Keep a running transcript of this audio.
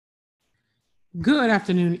Good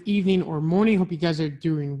afternoon, evening, or morning. Hope you guys are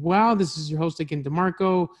doing well. This is your host again,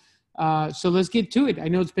 DeMarco. So let's get to it. I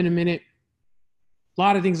know it's been a minute. A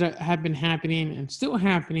lot of things that have been happening and still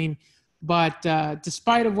happening, but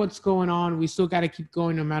despite of what's going on, we still got to keep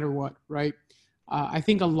going no matter what, right? I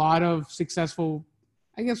think a lot of successful,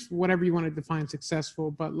 I guess whatever you want to define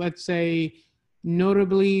successful, but let's say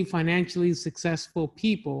notably financially successful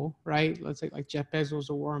people, right? Let's say like Jeff Bezos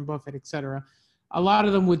or Warren Buffett, etc. A lot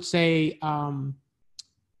of them would say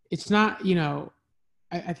it's not,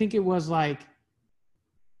 I think it was like,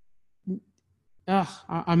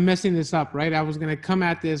 I'm messing this up, right? I was going to come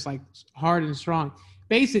at this like hard and strong.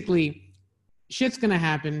 Basically, shit's going to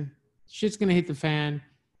happen, shit's going to hit the fan.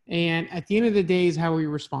 And at the end of the day, is how we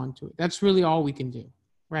respond to it. That's really all we can do,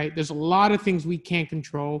 right? There's a lot of things we can't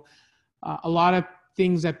control, a lot of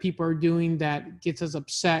things that people are doing that gets us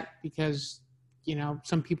upset because,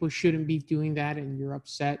 some people shouldn't be doing that and you're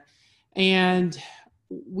upset. And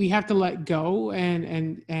we have to let go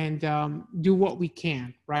and do what we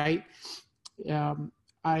can, right?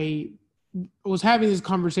 I was having this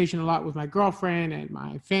conversation a lot with my girlfriend and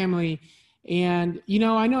my family, and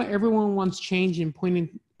I know everyone wants change and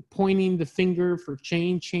pointing the finger for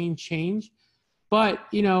change, but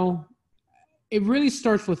it really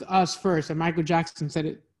starts with us first. And Michael Jackson said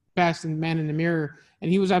it best in Man in the Mirror,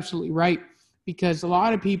 and he was absolutely right because a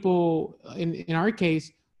lot of people, in our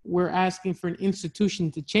case, we're asking for an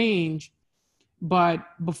institution to change, but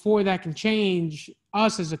before that can change,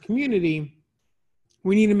 us as a community,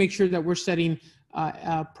 we need to make sure that we're setting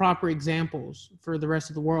proper examples for the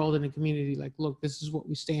rest of the world and the community. Like, look, this is what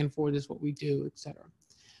we stand for, this is what we do, etc.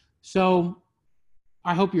 So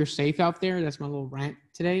I hope you're safe out there. That's my little rant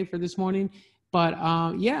today for this morning. But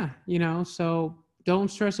so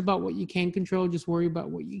don't stress about what you can control. Just worry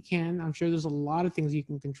about what you can. I'm sure there's a lot of things you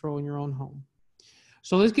can control in your own home.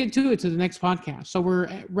 So let's get to it, to the next podcast. So we're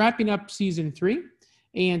wrapping up season 3.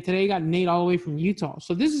 And today I got Nate all the way from Utah.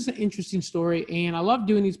 So this is an interesting story. And I love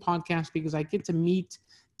doing these podcasts because I get to meet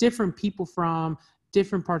different people from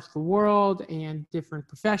different parts of the world and different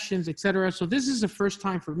professions, etc. So this is the first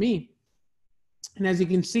time for me. And as you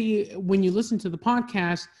can see, when you listen to the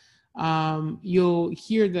podcast, you'll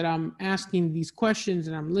hear that I'm asking these questions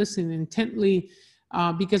and I'm listening intently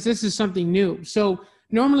because this is something new. So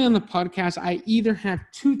normally on the podcast, I either have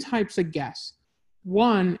 2 types of guests.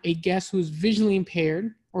 One, a guest who's visually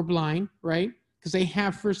impaired or blind, right? Because they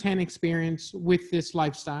have firsthand experience with this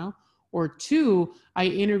lifestyle. Or 2, I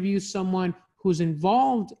interview someone who's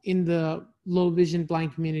involved in the low vision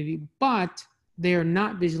blind community, but they're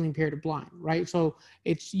not visually impaired or blind, right? So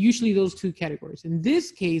it's usually those 2 categories. In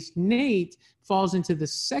this case, Nate falls into the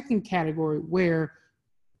second category where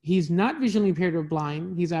he's not visually impaired or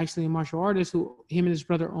blind. He's actually a martial artist who, him and his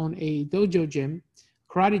brother own a dojo gym,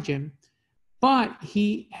 karate gym. But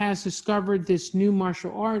he has discovered this new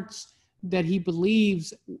martial arts that he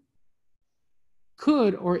believes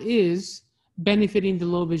could or is benefiting the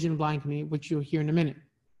low vision blind community, which you'll hear in a minute.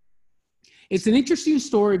 It's an interesting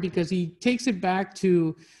story because he takes it back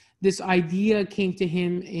to this idea came to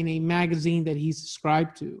him in a magazine that he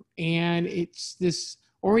subscribed to. And it's this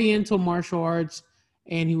Oriental martial arts,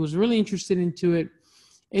 and he was really interested into it.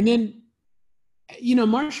 And then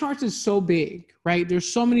martial arts is so big, right?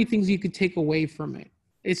 There's so many things you could take away from it.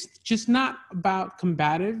 It's just not about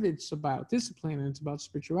combative. It's about discipline. It's about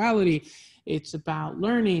spirituality. It's about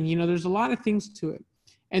learning. There's a lot of things to it.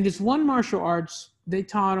 And this one martial arts, they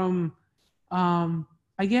taught him,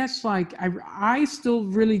 I guess, like, I still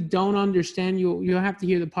really don't understand. You'll have to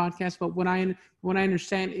hear the podcast. But what I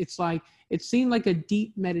understand, it's like, it seemed like a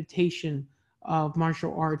deep meditation of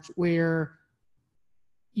martial arts where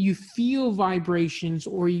you feel vibrations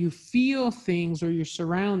or you feel things or your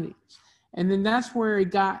surroundings. And then that's where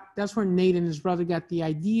Nate and his brother got the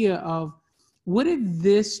idea of, what if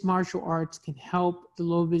this martial arts can help the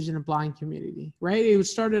low vision and blind community, right? It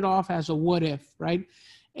was started off as a what if, right?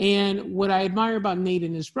 And what I admire about Nate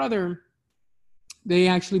and his brother, they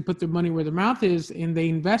actually put their money where their mouth is, and they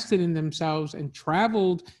invested in themselves and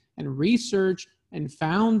traveled and researched and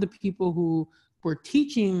found the people who were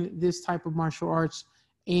teaching this type of martial arts,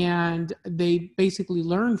 and they basically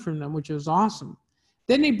learned from them, which was awesome.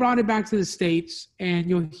 Then they brought it back to the States, and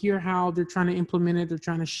you'll hear how they're trying to implement it. They're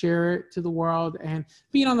trying to share it to the world, and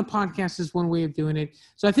being on the podcast is one way of doing it.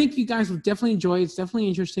 So I think you guys will definitely enjoy it. It's definitely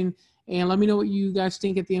interesting, and let me know what you guys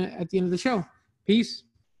think at the end of the show. Peace.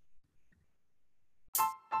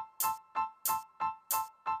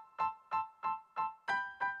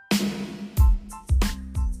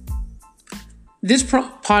 This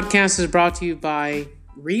podcast is brought to you by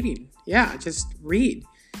reading. Yeah, just read.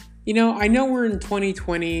 I know we're in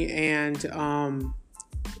 2020 and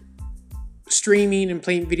streaming and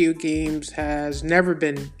playing video games has never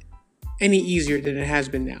been any easier than it has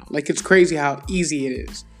been now. Like, it's crazy how easy it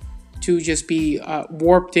is to just be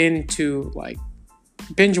warped into like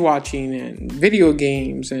binge watching and video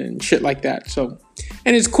games and shit like that. So,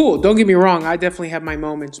 and it's cool. Don't get me wrong. I definitely have my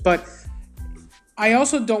moments, but I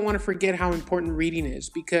also don't want to forget how important reading is,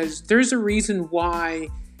 because there's a reason why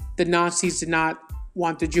the Nazis did not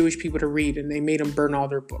want the Jewish people to read and they made them burn all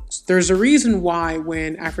their books. There's a reason why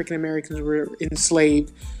when African Americans were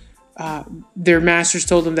enslaved, their masters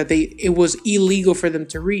told them that it was illegal for them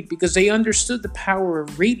to read, because they understood the power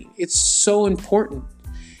of reading. It's so important.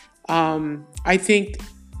 I think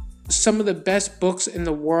some of the best books in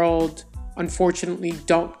the world, unfortunately,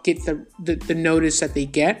 don't get the notice that they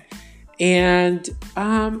get. And,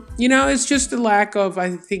 it's just a lack of,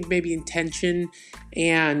 I think, maybe intention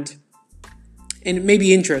and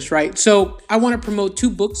maybe interest, right? So I want to promote two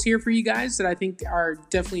books here for you guys that I think are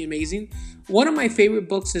definitely amazing. One of my favorite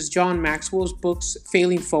books is John Maxwell's books,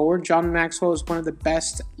 Failing Forward. John Maxwell is one of the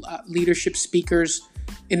best leadership speakers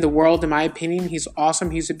in the world, in my opinion. He's awesome.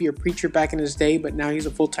 He used to be a preacher back in his day, but now he's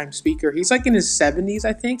a full-time speaker. He's like in his 70s,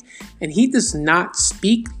 I think, and he does not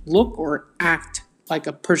speak, look, or act like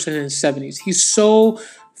a person in his 70s. He's so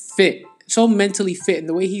fit, so mentally fit, and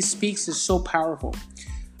the way he speaks is so powerful.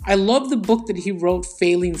 I love the book that he wrote,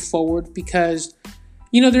 Failing Forward, because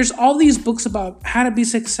there's all these books about how to be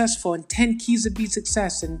successful and 10 keys to be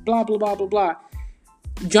success and blah, blah, blah, blah, blah.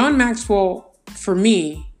 John Maxwell, for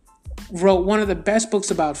me, wrote one of the best books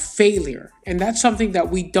about failure. And that's something that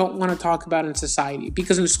we don't want to talk about in society,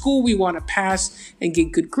 because in school we want to pass and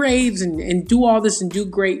get good grades and do all this and do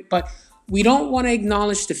great, but we don't want to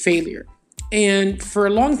acknowledge the failure. And for a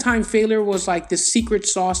long time, failure was like the secret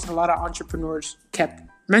sauce that a lot of entrepreneurs kept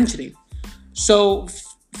mentioning. So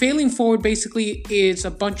Failing Forward basically is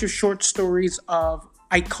a bunch of short stories of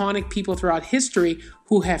iconic people throughout history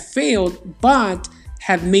who have failed but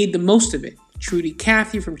have made the most of it. Trudy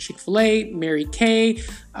Cathy from Chick-fil-A, Mary Kay,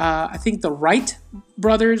 I think the Wright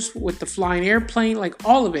brothers with the flying airplane, like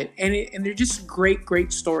all of it. And they're just great,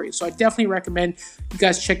 great stories. So I definitely recommend you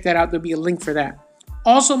guys check that out. There'll be a link for that.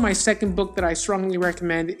 Also, my second book that I strongly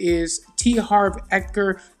recommend is T. Harv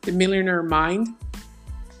Eker, The Millionaire Mind.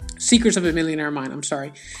 Secrets of a Millionaire Mind, I'm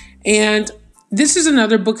sorry. And this is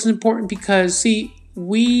another book that's important because, see,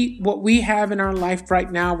 what we have in our life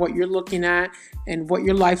right now, what you're looking at and what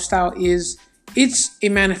your lifestyle is, it's a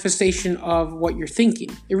manifestation of what you're thinking.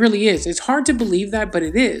 It really is. It's hard to believe that, but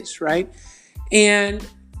it is, right? And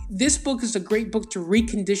this book is a great book to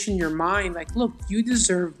recondition your mind. Like, look, you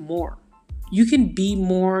deserve more. You can be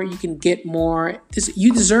more. You can get more.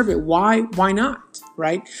 You deserve it. Why not?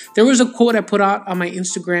 Right? There was a quote I put out on my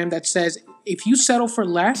Instagram that says, if you settle for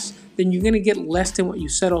less, then you're going to get less than what you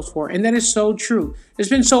settled for. And that is so true. There's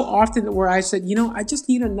been so often where I said, I just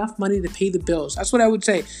need enough money to pay the bills. That's what I would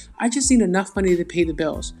say. I just need enough money to pay the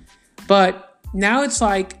bills. But now it's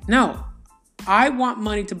like, no, I want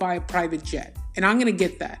money to buy a private jet, and I'm going to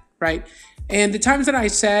get that, right? And the times that I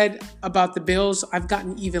said about the bills, I've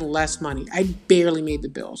gotten even less money. I barely made the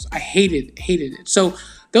bills. I hated it. So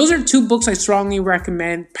those are two books I strongly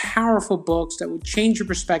recommend. Powerful books that would change your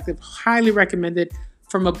perspective. Highly recommended.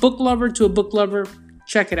 From a book lover to a book lover,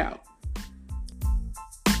 check it out.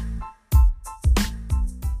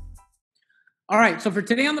 All right, so for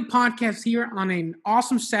today on the podcast here on an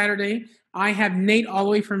awesome Saturday, I have Nate all the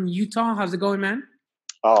way from Utah. How's it going, man?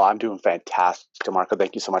 Oh, I'm doing fantastic, Marco.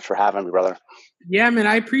 Thank you so much for having me, brother. Yeah, man,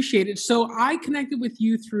 I appreciate it. So I connected with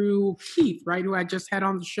you through Keith, right, who I just had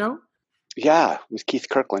on the show. Yeah, with Keith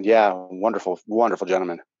Kirkland. Yeah, wonderful, wonderful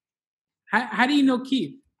gentleman. How do you know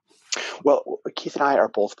Keith? Well, Keith and I are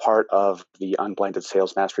both part of the Unblinded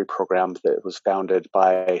Sales Mastery program that was founded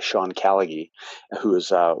by Sean Callaghy, who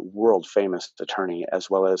is a world famous attorney, as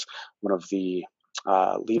well as one of the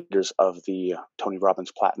leaders of the Tony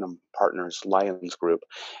Robbins Platinum Partners Lions Group.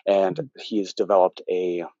 And he has developed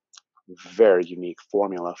a very unique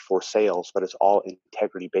formula for sales, but it's all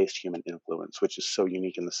integrity-based human influence, which is so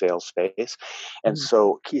unique in the sales space. And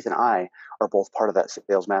so Keith and I are both part of that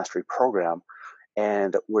sales mastery program,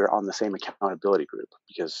 and we're on the same accountability group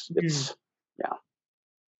because it's, yeah.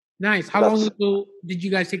 Nice. How long ago did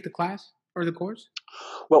you guys take the class or the course?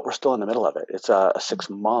 Well, we're still in the middle of it. It's a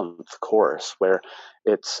 6-month course where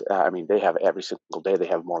it's, they have every single day, they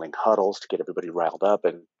have morning huddles to get everybody riled up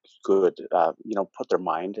and good, put their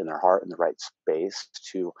mind and their heart in the right space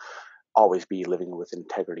to always be living with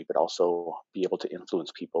integrity, but also be able to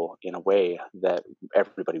influence people in a way that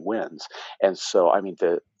everybody wins. And so, I mean,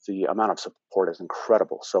 the amount of support is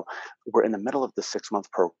incredible. So we're in the middle of the 6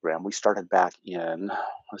 month program. We started back in,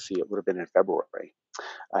 let's see, it would have been in February.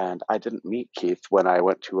 And I didn't meet Keith when I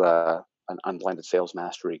went to an unblinded sales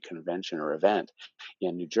mastery convention or event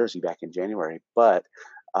in New Jersey back in January. But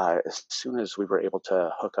as soon as we were able to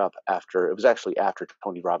hook up after, it was actually after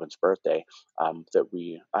Tony Robbins' birthday, that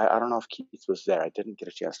I don't know if Keith was there. I didn't get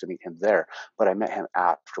a chance to meet him there, but I met him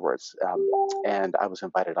afterwards. And I was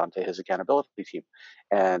invited onto his accountability team.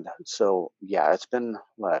 And so, yeah, it's been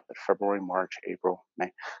what, February, March, April,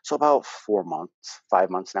 May. So about 4 months, 5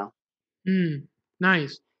 months now. Mm,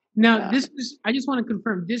 nice. Now, Yeah. I just want to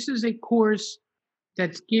confirm, this is a course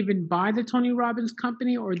that's given by the Tony Robbins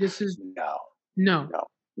company, or this is, No. no. No,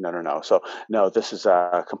 no, no, no. So no, this is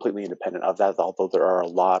completely independent of that. Although there are a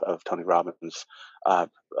lot of Tony Robbins uh,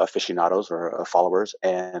 aficionados or followers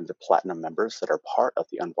and platinum members that are part of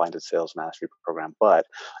the Unblinded Sales Mastery Program, but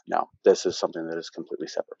no, this is something that is completely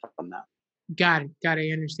separate from that. Got it. Got it.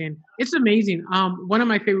 I understand. It's amazing. One of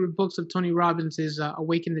my favorite books of Tony Robbins is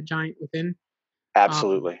Awaken the Giant Within. Um,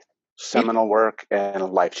 Absolutely, it, seminal work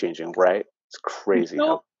and life changing. Right? It's it's crazy so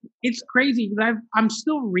how. it's crazy because I'm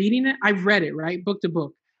still reading it. I've read it, right, book to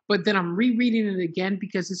book, but then I'm rereading it again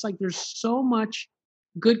because it's like there's so much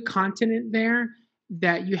good content in there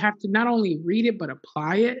that you have to not only read it but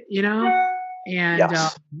apply it, and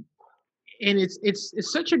Yes.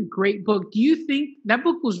 it's such a great book. Do you think that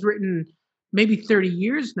book was written maybe 30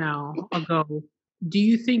 years now ago? Do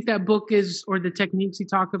you think that book is, or the techniques he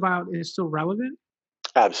talked about, is still relevant?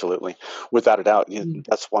 Absolutely, without a doubt. Mm.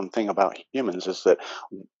 That's one thing about humans is that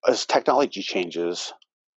as technology changes,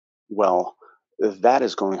 well, that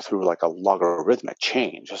is going through like a logarithmic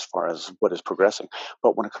change as far as what is progressing.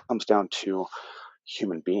 But when it comes down to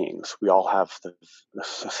human beings, we all have the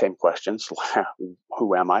same questions.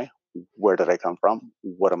 Who am I? Where did I come from?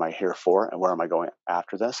 What am I here for? And where am I going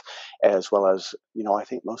after this? As well as, I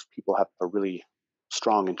think most people have a really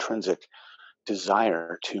strong intrinsic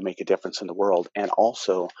desire to make a difference in the world and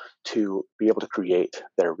also to be able to create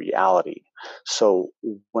their reality. So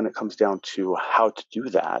when it comes down to how to do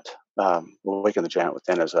that, Awaken the Giant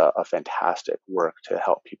Within is a fantastic work to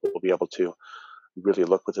help people be able to really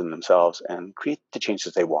look within themselves and create the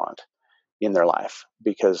changes they want in their life.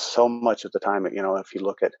 Because so much of the time, if you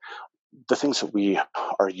look at the things that we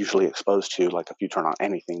are usually exposed to, like if you turn on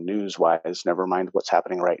anything news wise, never mind what's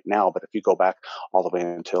happening right now, but if you go back all the way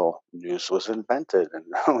until news was invented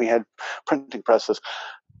and we had printing presses,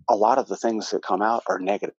 a lot of the things that come out are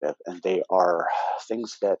negative and they are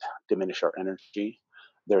things that diminish our energy.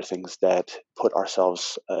 They're things that put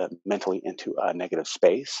ourselves mentally into a negative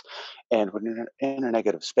space. And when you're in a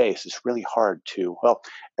negative space, it's really hard to, well,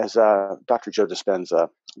 as Dr. Joe Dispenza,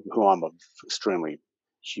 who I'm an extremely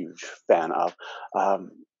huge fan of,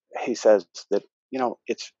 um, he says that,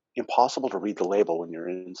 it's impossible to read the label when you're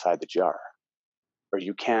inside the jar, or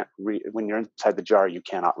you can't read, when you're inside the jar, you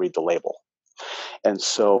cannot read the label. And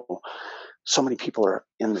so many people are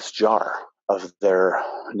in this jar of their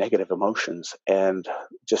negative emotions and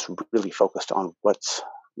just really focused on what's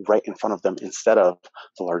right in front of them instead of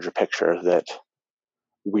the larger picture that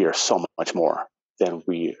we are so much more than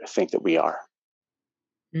we think that we are.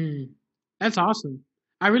 Mm. That's awesome.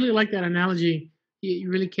 I really like that analogy. You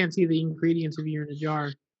really can't see the ingredients if you're in a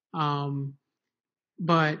jar. Um,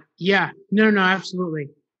 but yeah, no, absolutely.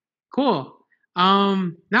 Cool.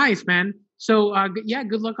 Nice, man. So, yeah,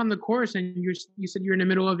 good luck on the course. And you said you're in the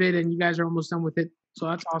middle of it, and you guys are almost done with it. So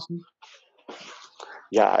that's awesome.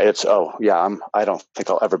 Yeah, I don't think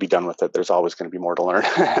I'll ever be done with it. There's always going to be more to learn.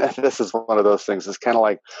 This is one of those things. It's kind of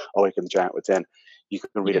like Awaken the Giant Within. You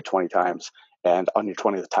can read Yeah. it 20 times, and on your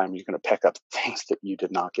 20th time, you're going to pick up things that you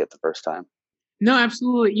did not get the first time. No,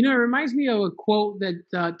 absolutely. It reminds me of a quote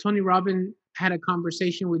that Tony Robbins had a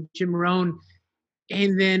conversation with Jim Rohn,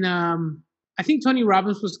 and then I think Tony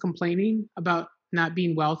Robbins was complaining about not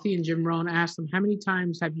being wealthy, and Jim Rohn asked him, "How many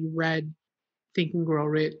times have you read Think and Grow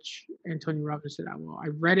Rich?" And Tony Robbins said, "Well, I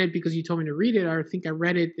read it because you told me to read it. Or I think I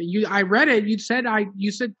read it. I read it. You said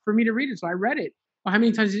for me to read it, so I read it. Well, how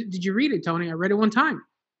many times did you read it, Tony? I read it one time.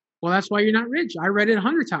 Well, that's why you're not rich. I read it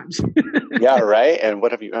 100 times." Yeah, right. And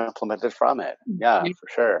what have you implemented from it? Yeah, Yeah, for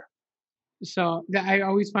sure. so I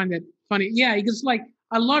always find that funny. Yeah, because like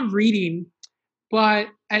I love reading, but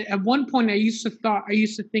at one point I used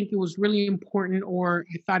to think it was really important, or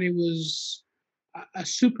I thought it was a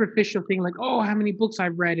superficial thing, like, oh, how many books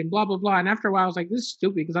I've read and blah blah blah. And after a while, I was like, this is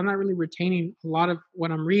stupid because I'm not really retaining a lot of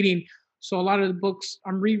what I'm reading. So a lot of the books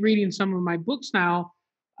I'm rereading some of my books now,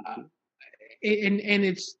 uh, and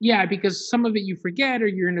it's, yeah, because some of it you forget, or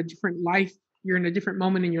you're in a different life, you're in a different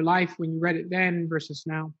moment in your life when you read it then versus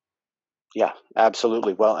now. Yeah,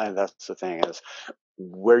 absolutely. Well, and that's the thing is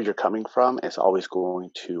where you're coming from is always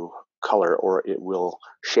going to color or it will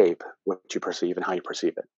shape what you perceive and how you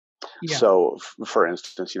perceive it. Yeah. So, for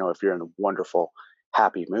instance, if you're in a wonderful,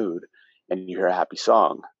 happy mood and you hear a happy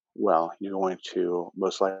song, well, you're going to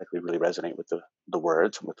most likely really resonate with the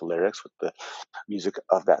words, with the lyrics, with the music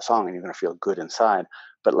of that song, and you're going to feel good inside.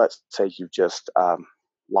 But let's say you just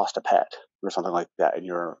lost a pet or something like that, and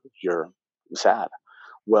you're sad.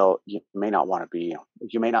 Well, you may not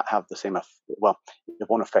have the same, well, it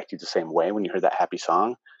won't affect you the same way when you hear that happy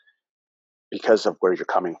song because of where you're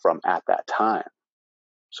coming from at that time.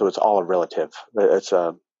 So it's all a relative. It's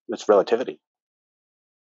relativity.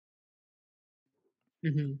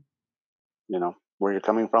 Hmm. Where you're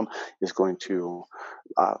coming from is going to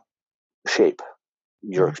uh, shape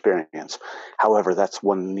your Hmm. experience. However, that's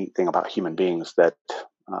one neat thing about human beings that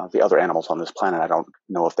the other animals on this planet, I don't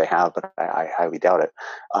know if they have, but I highly doubt it,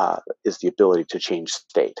 is the ability to change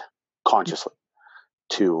state consciously,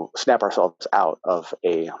 to snap ourselves out of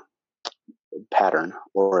a pattern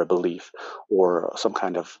or a belief or some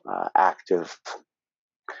kind of active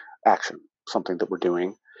action, something that we're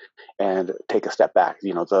doing, and take a step back,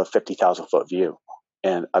 the 50,000-foot view,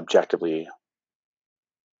 and objectively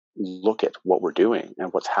look at what we're doing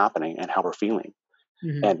and what's happening and how we're feeling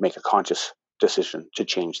Hmm. and make a conscious decision to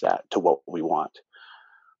change that to what we want.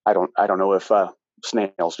 I don't know if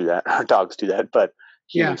snails do that or dogs do that, but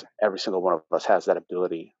Yeah. humans, every single one of us has that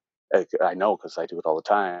ability. I know because I do it all the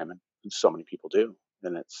time, and so many people do.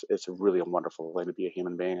 And it's really a wonderful way to be a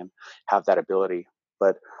human being and have that ability.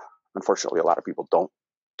 But unfortunately, a lot of people don't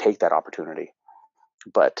take that opportunity.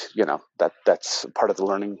 But that's part of the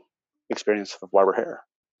learning experience of why we're here.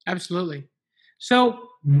 Absolutely. So,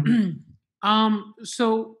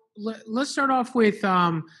 let's start off with so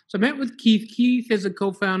I met with Keith. Keith is a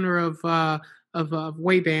co-founder of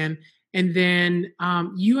Wayband, and then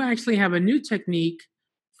you actually have a new technique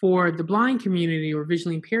for the blind community or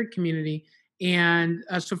visually impaired community. And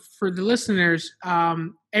so, for the listeners,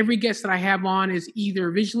 every guest that I have on is either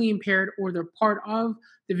visually impaired or they're part of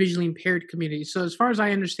the visually impaired community. So, as far as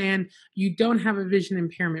I understand, you don't have a vision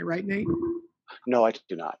impairment, right, Nate? No, I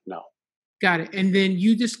do not. No. Got it. And then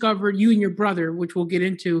you and your brother, which we'll get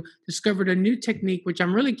into, discovered a new technique, which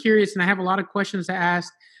I'm really curious, and I have a lot of questions to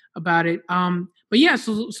ask about it. But yeah,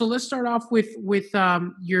 so let's start off with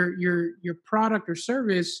your product or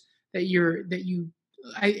service that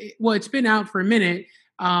well, it's been out for a minute,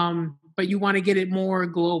 but you want to get it more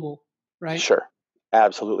global, right? Sure.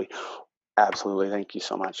 Absolutely. Absolutely. Thank you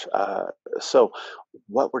so much. So,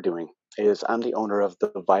 what we're doing is I'm the owner of the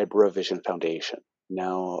Vibra Vision Foundation.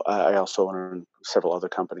 Now, I also own several other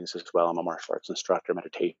companies as well. I'm a martial arts instructor,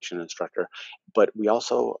 meditation instructor, but we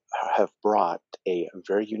also have brought a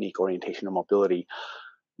very unique orientation and mobility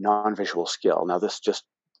non-visual skill. Now, this just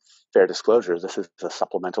fair disclosure, this is a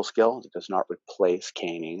supplemental skill. It does not replace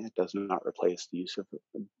caning. It does not replace the use of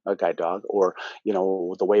a guide dog or,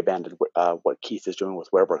 the way banded. What Keith is doing with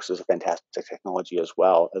Wearbrooks is a fantastic technology as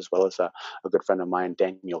well as a good friend of mine,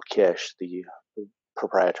 Daniel Kish, the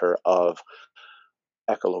proprietor of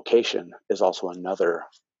echolocation, is also another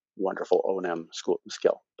wonderful O&M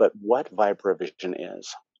skill. But what VibraVision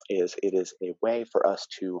is it is a way for us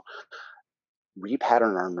to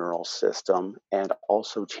repattern our neural system and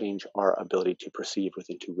also change our ability to perceive with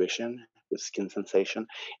intuition, with skin sensation,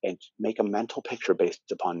 and make a mental picture based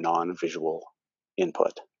upon non-visual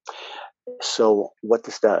input. So what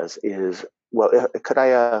this does is, well, could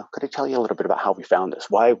I tell you a little bit about how we found this,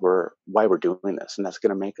 why we're doing this, and that's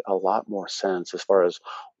going to make a lot more sense as far as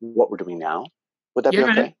what we're doing now. Would that be Yeah,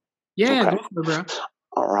 man. okay? Yeah, Okay. go for it, bro.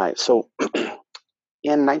 All right. So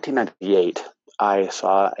in 1998, I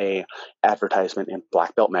saw a advertisement in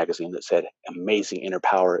Black Belt magazine that said "Amazing inner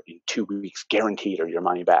power in 2 weeks, guaranteed, or your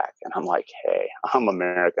money back." And I'm like, "Hey, I'm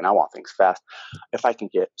American. I want things fast. If I can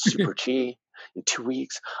get super chi in 2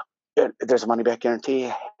 weeks, there's a money back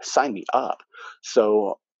guarantee. Sign me up."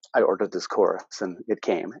 So I ordered this course, and it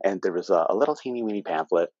came, and there was a little teeny weeny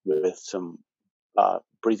pamphlet with some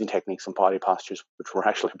breathing techniques and body postures, which were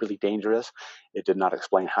actually really dangerous. It did not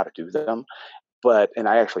explain how to do them, and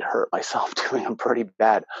I actually hurt myself doing them pretty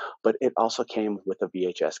bad. But it also came with a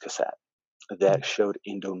VHS cassette that showed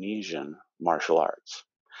Indonesian martial arts.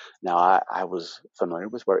 Now, I was familiar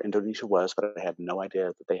with where Indonesia was, but I had no idea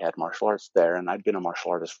that they had martial arts there. And I'd been a martial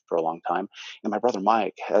artist for a long time. And my brother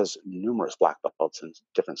Mike has numerous black belts in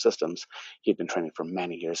different systems. He'd been training for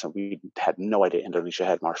many years, and we had no idea Indonesia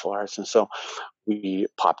had martial arts. And so we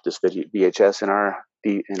popped this VHS in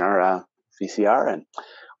our VCR and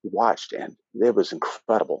watched, and it was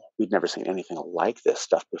incredible. We'd never seen anything like this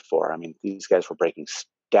stuff before. I mean, these guys were breaking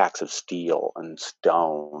stacks of steel and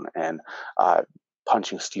stone and uh,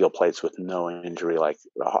 punching steel plates with no injury. Like,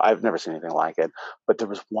 I've never seen anything like it. But there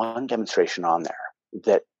was one demonstration on there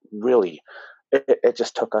that really, it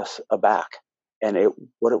just took us aback. And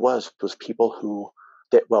what it was people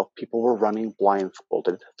people were running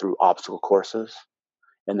blindfolded through obstacle courses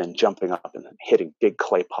and then jumping up and hitting big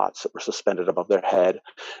clay pots that were suspended above their head.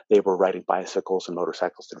 They were riding bicycles and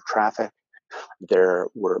motorcycles through traffic. There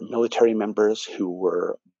were military members who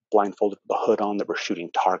were blindfolded with a hood on that were shooting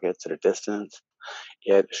targets at a distance.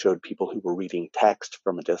 It showed people who were reading text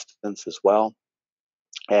from a distance as well.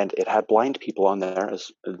 And it had blind people on there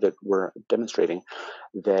that were demonstrating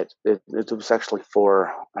that it was actually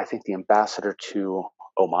for, I think, the ambassador to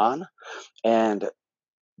Oman. And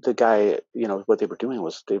the guy, what they were doing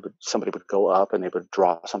was somebody would go up and they would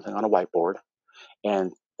draw something on a whiteboard,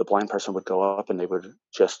 and the blind person would go up and they would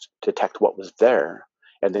just detect what was there,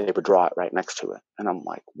 and they would draw it right next to it. And I'm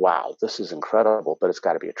like, wow, this is incredible, but it's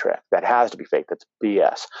got to be a trick. That has to be fake. That's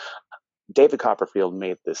BS. David Copperfield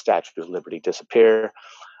made the Statue of Liberty disappear.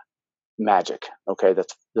 Magic. Okay,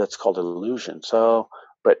 that's called an illusion. So,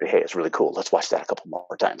 but hey, it's really cool. Let's watch that a couple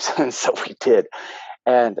more times. And so we did.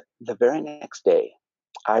 And the very next day,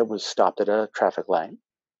 I was stopped at a traffic light,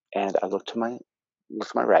 and I looked to my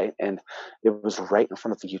right, and it was right in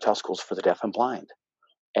front of the Utah Schools for the Deaf and Blind.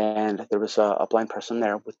 And there was a blind person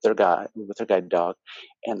there with their guide dog,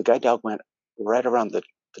 and the guide dog went right around the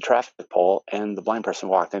traffic pole, and the blind person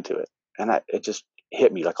walked into it, and it just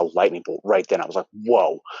hit me like a lightning bolt right then. I was like,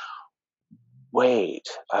 whoa, wait,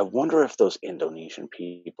 I wonder if those Indonesian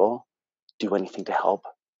people do anything to help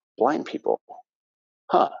blind people.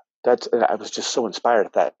 Huh. I was just so inspired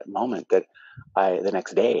at that moment that the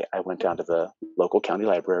next day I went down to the local county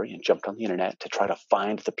library and jumped on the internet to try to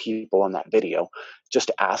find the people on that video, just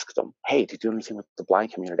to ask them, hey, do you do anything with the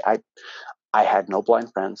blind community? I had no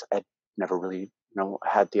blind friends. I'd never really,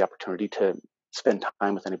 had the opportunity to spend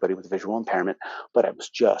time with anybody with visual impairment, but I was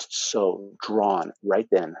just so drawn right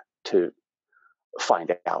then to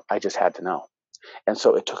find out. I just had to know. And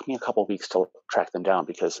so it took me a couple of weeks to track them down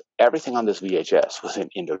because everything on this VHS was in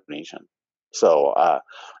Indonesian. So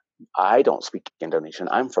I don't speak Indonesian.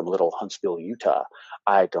 I'm from little Huntsville, Utah.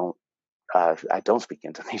 I don't speak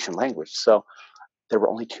Indonesian language. So there were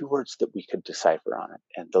only two words that we could decipher on it,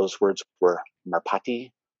 and those words were Merpati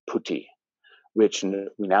Putih, which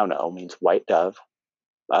we now know means white dove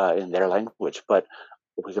in their language. But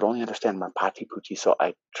we could only understand Merpati Putih, so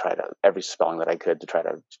I tried every spelling that I could to try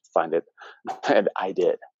to find it, and I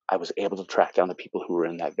did. I was able to track down the people who were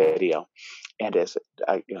in that video, and as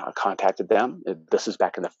I contacted them. This is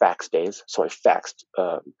back in the fax days, so I faxed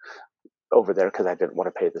over there because I didn't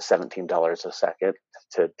want to pay the $17 a second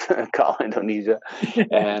to call Indonesia,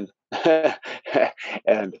 and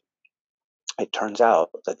and it turns out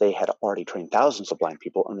that they had already trained thousands of blind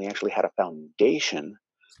people, and they actually had a foundation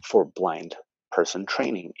for blind person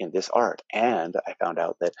training in this art. And I found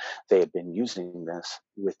out that they had been using this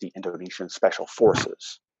with the Indonesian Special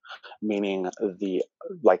Forces, meaning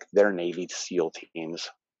their Navy SEAL teams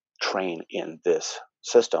train in this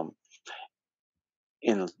system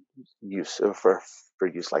in use for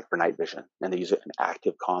use like for night vision, and they use it in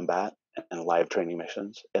active combat and live training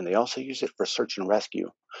missions, and they also use it for search and rescue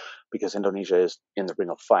because Indonesia is in the Ring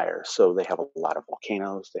of Fire. So they have a lot of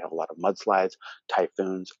volcanoes, they have a lot of mudslides,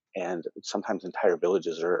 typhoons, and sometimes entire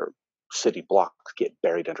villages or city blocks get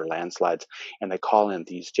buried under landslides. And they call in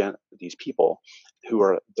these people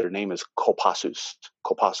their name is Kopassus.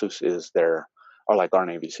 Kopassus are like our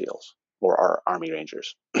Navy SEALs or our Army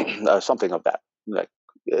Rangers, something of that, like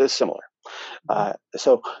similar.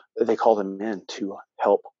 So they call them in to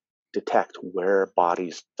help detect where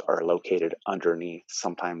bodies are located underneath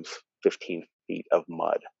sometimes 15 feet of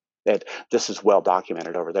mud. And this is well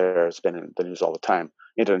documented over there. It's been in the news all the time.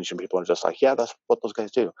 Indonesian people are just like, yeah, that's what those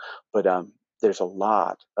guys do. But there's a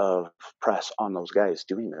lot of press on those guys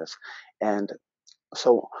doing this. And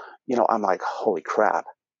so, I'm like, holy crap,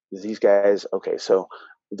 these guys, okay, so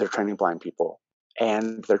they're training blind people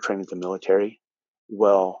and they're training the military.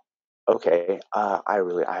 Well, okay, I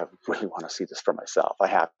really want to see this for myself. I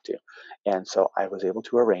have to. And so I was able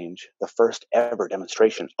to arrange the first ever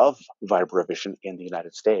demonstration of vibrovision in the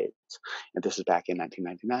United States. And this is back in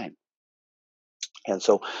 1999. And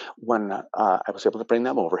so when I was able to bring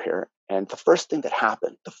them over here, and the first thing that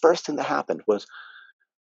happened was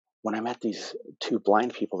when I met these two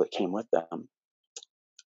blind people that came with them,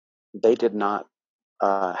 they did not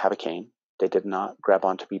have a cane. They did not grab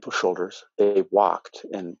onto people's shoulders. They walked,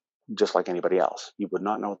 and just like anybody else. You would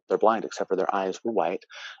not know they're blind except for their eyes were white.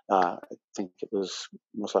 I think it was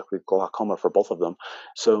most likely glaucoma for both of them.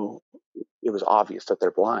 So it was obvious that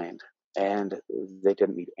they're blind, and they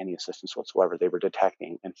didn't need any assistance whatsoever. They were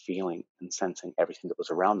detecting and feeling and sensing everything that was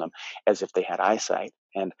around them as if they had eyesight.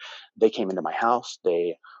 And they came into my house.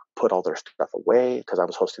 They put all their stuff away because I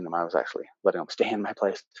was hosting them. I was actually letting them stay in my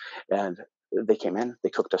place. And they came in, they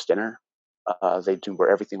cooked us dinner. They knew where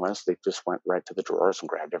everything was. They just went right to the drawers and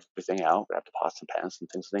grabbed everything out, grabbed the pots and pans and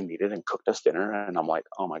things they needed, and cooked us dinner. And I'm like,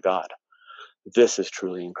 oh my God, this is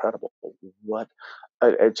truly incredible. What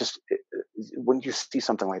when you see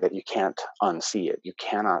something like that, you can't unsee it. You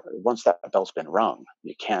cannot, once that bell's been rung,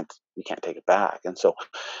 you can't take it back. And so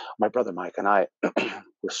my brother Mike and I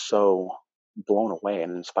were so blown away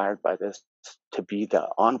and inspired by this to be the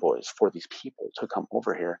envoys for these people to come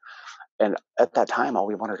over here. And at that time, all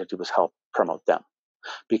we wanted to do was help promote them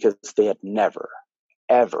because they had never,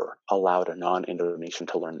 ever allowed a non-Indonesian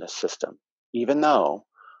to learn this system. Even though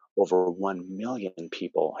over 1 million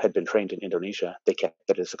people had been trained in Indonesia, they kept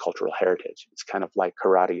it as a cultural heritage. It's kind of like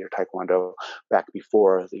karate or taekwondo back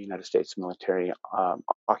before the United States military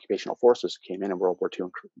occupational forces came in World War II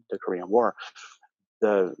and the Korean War.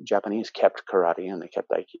 The Japanese kept karate and they kept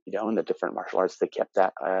Aikido and the different martial arts. They kept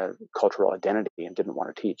that cultural identity and didn't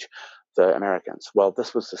want to teach the Americans. Well,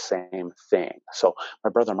 this was the same thing. So my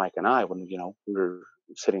brother Mike and I, when we were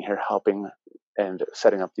sitting here helping and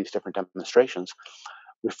setting up these different demonstrations,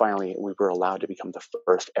 we were allowed to become the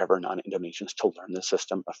first ever non-Indonesians to learn the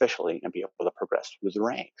system officially and be able to progress through the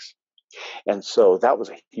ranks. And so that was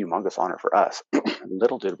a humongous honor for us.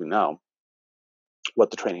 Little did we know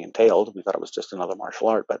what the training entailed. We thought it was just another martial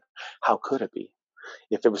art, but how could it be?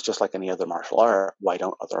 If it was just like any other martial art, why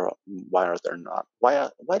are there not,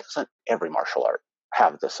 why doesn't every martial art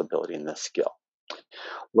have this ability and this skill?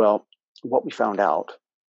 Well, what we found out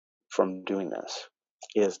from doing this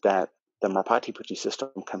is that the Merpati Puji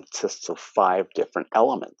system consists of 5 different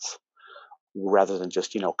elements rather than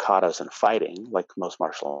just, katas and fighting like most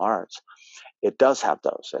martial arts. It does have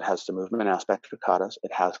those. It has the movement aspect of katas.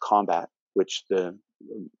 It has combat, which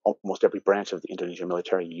almost every branch of the Indonesian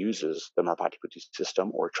military uses the Merpati Puji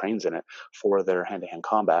system or trains in it for their hand-to-hand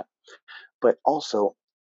combat, but also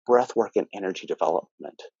breath work and energy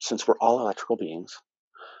development. Since we're all electrical beings,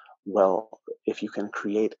 well, if you can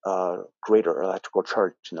create a greater electrical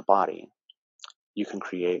charge in the body, you can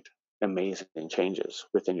create amazing changes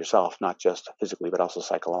within yourself, not just physically, but also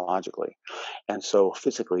psychologically. And so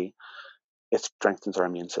physically, it strengthens our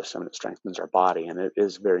immune system and it strengthens our body, and it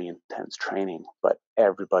is very intense training. But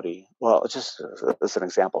everybody, well, just as an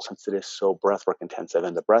example, since it is so breathwork intensive,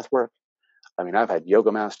 and the breathwork, I mean, I've had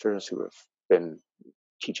yoga masters who have been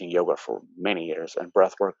teaching yoga for many years, and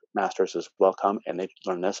breathwork masters as well come and they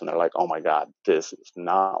learn this and they're like, oh my God, this is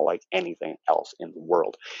not like anything else in the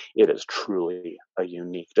world. It is truly a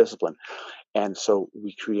unique discipline. And so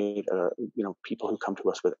we create, people who come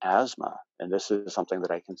to us with asthma, and this is something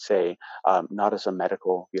that I can say, not as a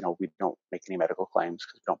medical, we don't make any medical claims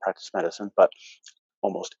because we don't practice medicine, but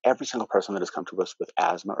almost every single person that has come to us with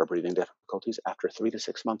asthma or breathing difficulties, after 3 to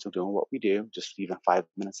 6 months of doing what we do, just even 5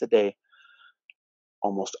 minutes a day,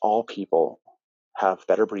 almost all people have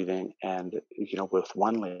better breathing. And with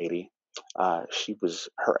one lady,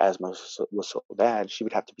 her asthma was so bad she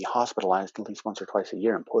would have to be hospitalized at least once or twice a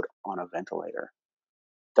year and put on a ventilator.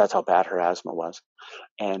 That's how bad her asthma was.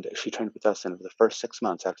 And she trained with us, and for the first 6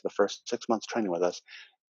 months, after the first 6 months training with us,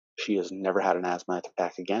 she has never had an asthma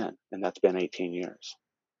attack again, and that's been 18 years.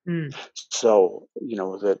 Mm. So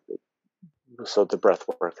the breath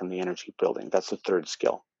work and the energy building, that's the third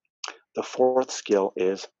skill. The fourth skill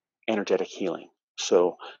is energetic healing.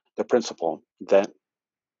 So the principle that,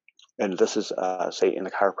 and this is, say, in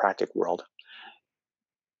the chiropractic world,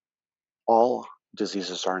 all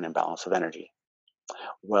diseases are an imbalance of energy.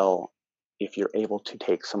 Well, if you're able to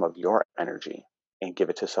take some of your energy and give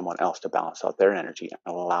it to someone else to balance out their energy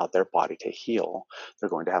and allow their body to heal, they're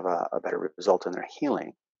going to have a better result in their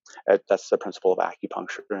healing. That's the principle of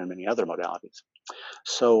acupuncture and many other modalities.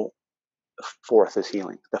 So fourth is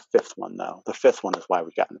healing. The fifth one, though, the fifth one is why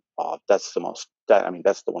we got involved. That's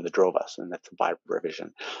that's the one that drove us, and that's Vibra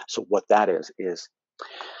Vision. So what that is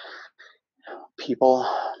people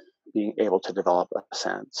being able to develop a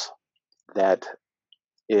sense that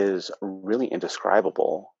is really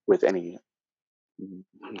indescribable with any,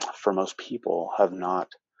 for most people have not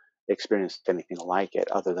experienced anything like it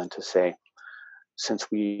other than to say, since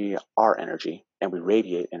we are energy and we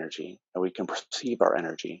radiate energy and we can perceive our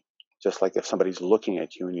energy, just like if somebody's looking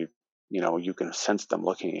at you and you You can sense them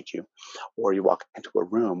looking at you. Or you walk into a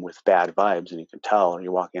room with bad vibes and you can tell, or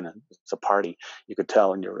you walk in and it's a party, you can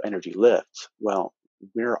tell and your energy lifts. Well,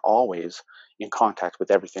 we're always in contact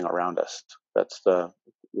with everything around us. That's in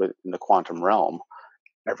the quantum realm,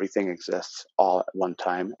 everything exists all at one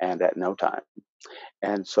time and at no time.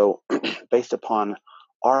 And so, based upon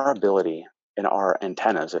our ability and our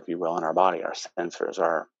antennas, if you will, in our body, our sensors,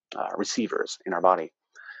 our receivers in our body,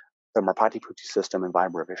 the Merpati Putti system and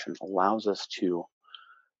vibrovision allows us to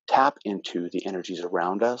tap into the energies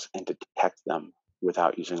around us and detect them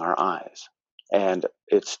without using our eyes. And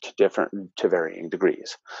it's to varying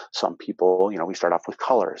degrees. Some people, we start off with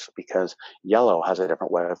colors because yellow has a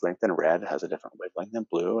different wavelength than red, has a different wavelength than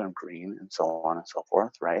blue and green, and so on and so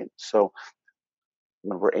forth, right? So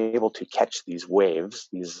when we're able to catch these waves,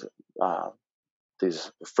 these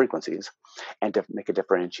frequencies, and to make a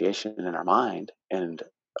differentiation in our mind and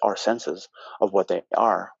our senses of what they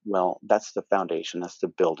are, well, that's the foundation, that's the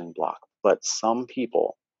building block. But some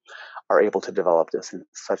people are able to develop this in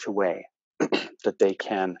such a way that they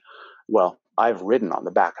can, well, I've ridden on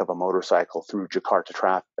the back of a motorcycle through Jakarta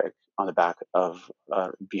traffic on the back of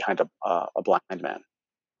behind a blind man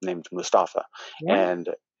named Mustafa. What? And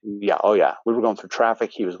yeah, oh yeah, we were going through traffic.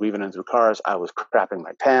 He was weaving in through cars. I was crapping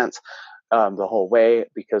my pants the whole way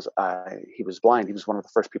because he was blind. He was one of the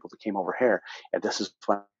first people that came over here. And this is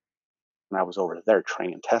when I was over there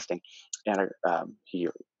training and testing. And he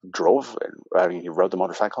drove, he rode the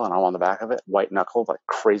motorcycle and I'm on the back of it, white knuckled like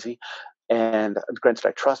crazy. And granted,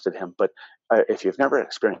 I trusted him, but if you've never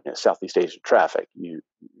experienced Southeast Asian traffic, you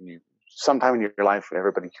sometime in your life,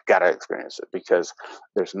 everybody, you've got to experience it because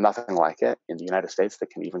there's nothing like it in the United States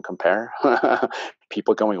that can even compare.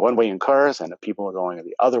 People going one way in cars and people going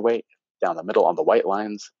the other way down the middle on the white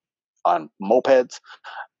lines on mopeds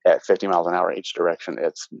at 50 miles an hour each direction.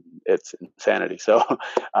 It's insanity. So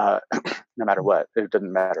no matter what, it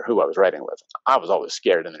didn't matter who I was riding with. I was always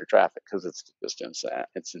scared in their traffic because it's just insane.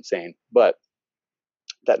 It's insane. But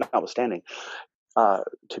that notwithstanding,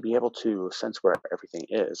 to be able to sense where everything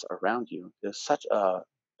is around you is such a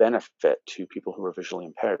benefit to people who are visually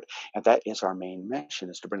impaired. And that is our main mission,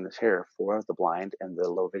 is to bring this here for the blind and the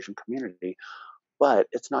low vision community. But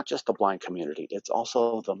it's not just the blind community, it's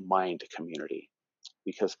also the mind community.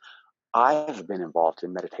 Because I've been involved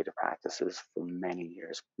in meditative practices for many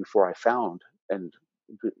years before I found, and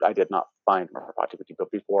I did not find Merpati Putti,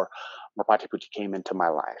 but before Merpati Putti came into my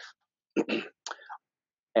life.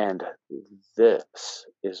 And this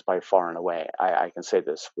is by far and away, I can say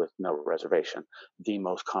this with no reservation, the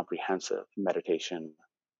most comprehensive meditation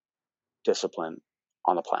discipline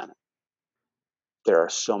on the planet. There are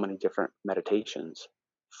so many different meditations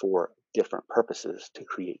for different purposes to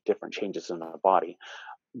create different changes in the body.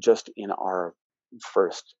 Just in our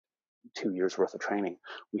first 2 years worth of training,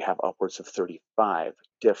 we have upwards of 35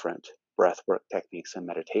 different breathwork techniques and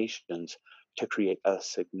meditations to create a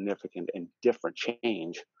significant and different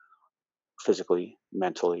change physically,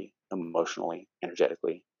 mentally, emotionally,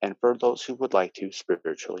 energetically, and for those who would like to,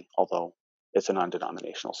 spiritually, although it's a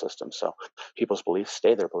non-denominational system. So people's beliefs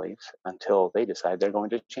stay their beliefs until they decide they're going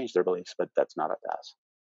to change their beliefs, but that's not up to us.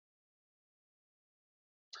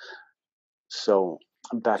 So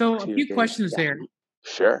back So a to few questions there.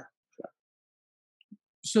 Sure.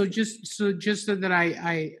 So just so that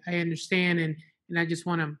I understand, and I just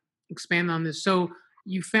want to expand on this. So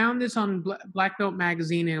you found this on Black Belt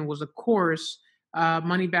Magazine, and it was a course,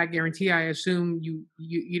 money back guarantee. I assume you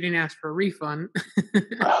didn't ask for a refund.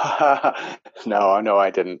 No,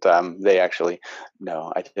 I didn't. They actually,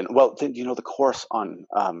 no, I didn't. Well, the course on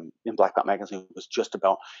in Black Belt Magazine was just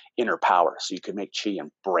about inner power, so you could make chi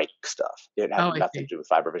and break stuff. It had Oh, I nothing see. to do with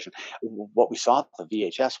vibrovision. What we saw at the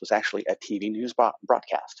VHS was actually a TV news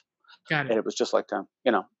broadcast, Got and it. it was just like,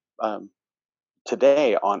 um,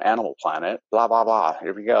 today on Animal Planet, blah blah blah.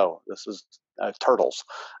 Here we go. This is turtles.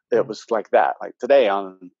 It Mm. was like that. Like today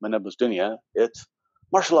on Manibus Dunya, it's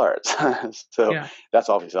martial arts. So Yeah. that's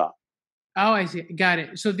all we saw. Oh, I see. Got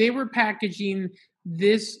it. So they were packaging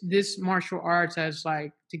this martial arts as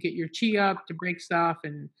like to get your chi up, to break stuff,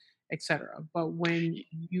 and etc. But when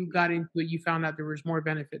you got into it, you found out there was more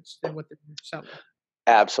benefits than what they were selling.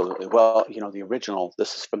 Absolutely. Well, the original,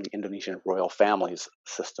 this is from the Indonesian royal family's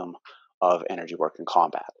system of energy work and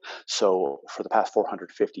combat. So for the past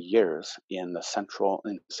 450 years in central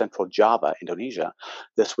Java, Indonesia,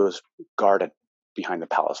 this was guarded behind the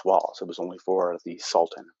palace walls. It was only for the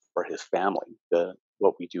sultan, for his family,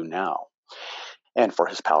 what we do now, and for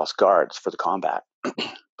his palace guards for the combat.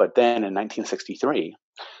 But then in 1963,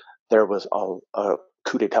 there was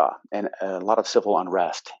coup d'etat and a lot of civil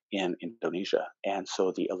unrest in Indonesia. And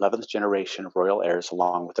so the 11th generation royal heirs,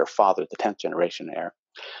 along with their father, the 10th generation heir,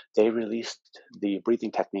 they released the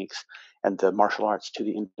breathing techniques and the martial arts to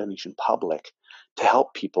the Indonesian public to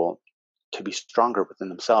help people to be stronger within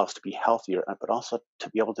themselves, to be healthier, but also to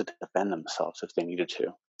be able to defend themselves if they needed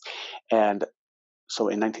to. And so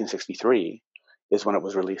in 1963 is when it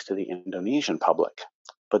was released to the Indonesian public.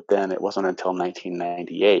 But then it wasn't until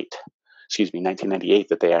 1998,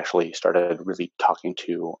 that they actually started really talking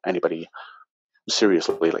to anybody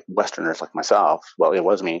seriously, like Westerners like myself. Well, it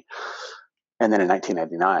was me. And then in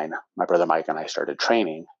 1999, my brother Mike and I started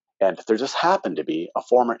training. And there just happened to be a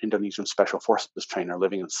former Indonesian Special Forces trainer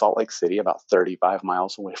living in Salt Lake City, about 35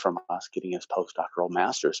 miles away from us, getting his postdoctoral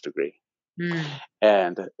master's degree. Mm.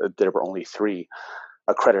 And there were only 3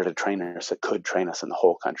 accredited trainers that could train us in the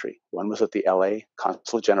whole country. One was at the LA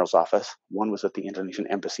Consulate General's office, one was at the Indonesian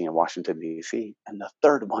Embassy in Washington, D.C., and the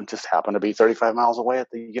third one just happened to be 35 miles away at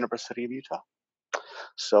the University of Utah.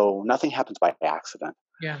 So nothing happens by accident.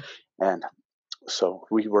 Yeah. And so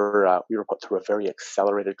we were put through a very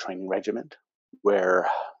accelerated training regimen where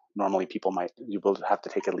normally you will have to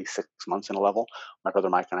take at least 6 months in a level. My brother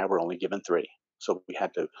Mike and I were only given 3. So we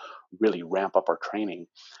had to really ramp up our training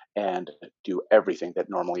and do everything that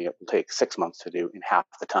normally it will take 6 months to do in half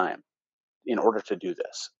the time in order to do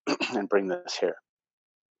this and bring this here.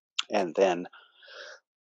 And then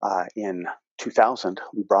in 2000,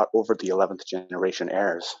 we brought over the 11th generation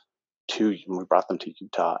heirs we brought them to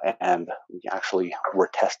Utah, and we actually were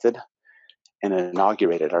tested and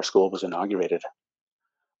inaugurated. Our school was inaugurated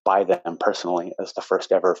by them personally as the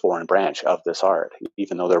first ever foreign branch of this art.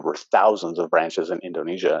 Even though there were thousands of branches in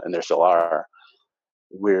Indonesia, and there still are,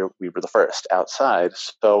 we were the first outside,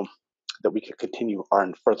 so that we could continue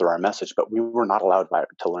and further our message. But we were not allowed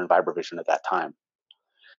to learn vibrovision at that time.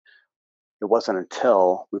 It wasn't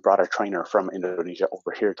until we brought a trainer from Indonesia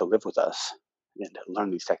over here to live with us and learn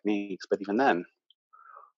these techniques. But even then,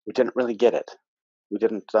 we didn't really get it. It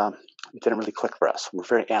didn't really click for us. We're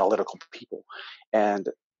very analytical people, and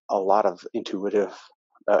a lot of intuitive.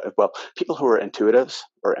 People who are intuitives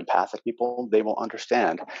or empathic people, they will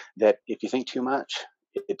understand that if you think too much,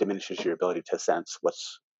 it diminishes your ability to sense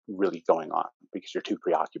what's really going on because you're too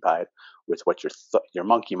preoccupied with what your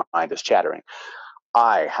monkey mind is chattering.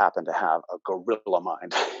 I happen to have a gorilla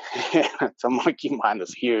mind. It's a monkey mind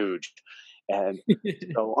that's huge, and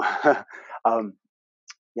so um,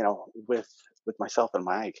 with myself and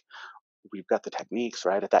Mike, we've got the techniques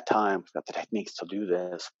right at that time. We've got the techniques to do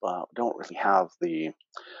this, but we don't really have the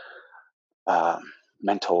um,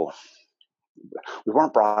 mental. We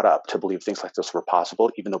weren't brought up to believe things like this were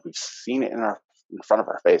possible, even though we've seen it in front of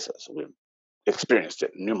our faces. We've experienced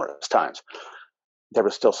it numerous times. There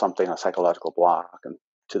was still a psychological block, and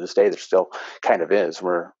to this day, there still kind of is.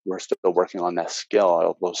 We're still working on that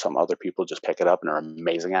skill. Although some other people just pick it up and are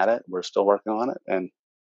amazing at it, we're still working on it, and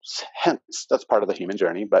hence that's part of the human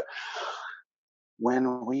journey. But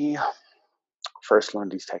when we first learn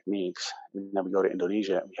these techniques, and then we go to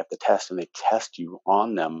Indonesia and we have to test, and they test you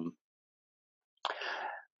on them.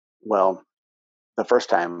 Well, the first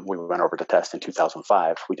time we went over to test in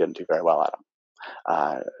 2005, we didn't do very well at them.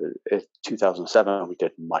 In 2007, we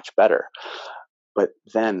did much better. But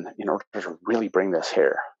then, in order to really bring this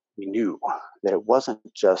here, we knew that it wasn't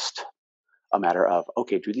just a matter of,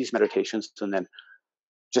 okay, do these meditations and then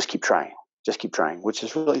just keep trying, which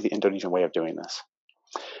is really the Indonesian way of doing this.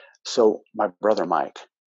 So my brother Mike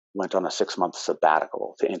went on a 6-month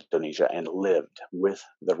sabbatical to Indonesia and lived with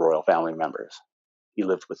the royal family members. He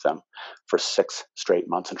lived with them for 6 straight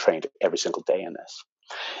months and trained every single day in this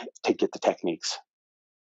to get the techniques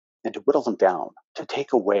and to whittle them down, to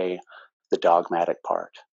take away the dogmatic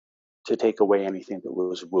part, to take away anything that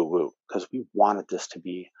was woo-woo, because we wanted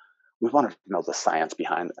to know the science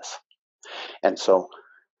behind this. And so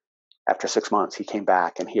after 6 months, he came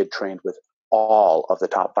back and he had trained with all of the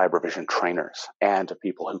top vibrovision trainers and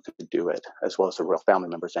people who could do it, as well as the royal family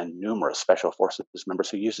members and numerous special forces members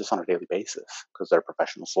who use this on a daily basis because they're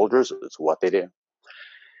professional soldiers. It's what they do.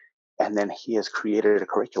 And then he has created a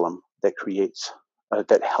curriculum that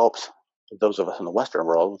that helps those of us in the Western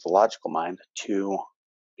world with a logical mind to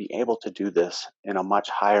be able to do this in a much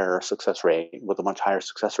higher success rate,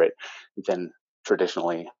 than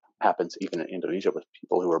traditionally happens even in Indonesia with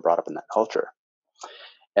people who were brought up in that culture.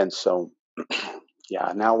 And so,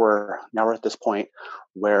 yeah, now we're at this point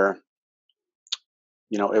where,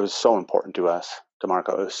 it was so important to us,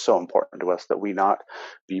 DeMarco, it was so important to us that we not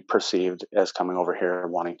be perceived as coming over here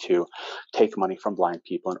wanting to take money from blind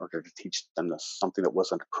people in order to teach them this, something that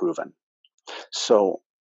wasn't proven. So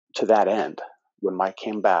to that end, when Mike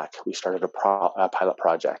came back, we started a pilot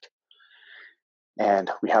project.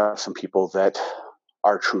 And we have some people that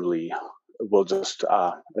are truly will just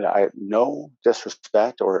I no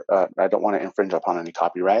disrespect, or I don't want to infringe upon any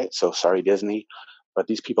copyright, so sorry Disney, but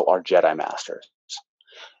these people are Jedi masters.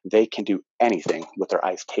 They can do anything with their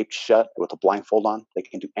eyes taped shut, with a blindfold on. They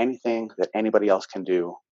can do anything that anybody else can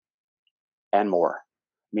do and more,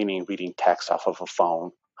 meaning reading text off of a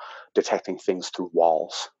phone, detecting things through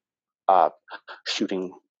walls, uh,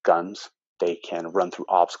 shooting guns. They can run through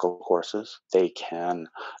obstacle courses. They can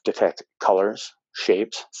detect colors,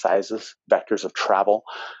 shapes, sizes, vectors of travel.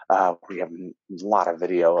 We have a lot of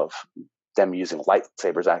video of them using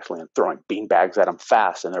lightsabers actually and throwing bean bags at them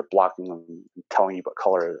fast, and they're blocking them, telling you what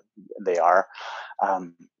color they are.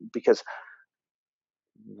 Because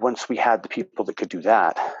once we had the people that could do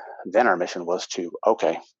that, then our mission was to,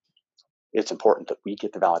 okay, it's important that we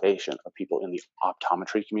get the validation of people in the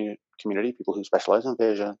optometry community, people who specialize in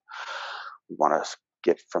vision. We want to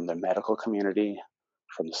get from the medical community,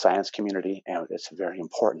 from the science community, and it's very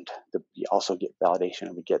important that we also get validation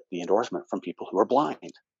and we get the endorsement from people who are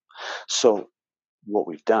blind. So what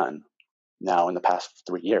we've done now in the past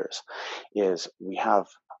 3 years is we have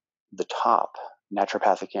the top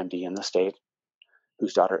naturopathic MD in the state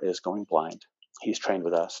whose daughter is going blind. He's trained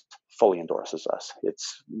with us, fully endorses us.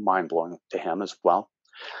 It's mind-blowing to him as well.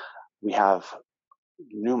 We have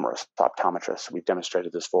numerous optometrists we've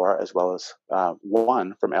demonstrated this for, as well as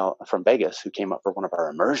one from Vegas who came up for one of our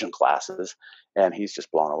immersion classes, and he's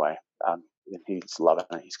just blown away. And he's loving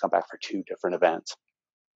it. He's come back for 2 different events.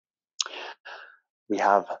 We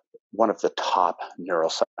have one of the top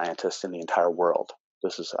neuroscientists in the entire world.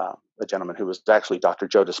 This is a gentleman who was actually Dr.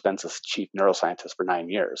 Joe Dispenza's chief neuroscientist for 9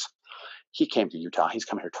 years. He came to Utah. He's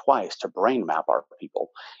come here twice to brain map our people.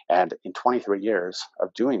 And in 23 years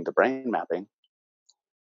of doing the brain mapping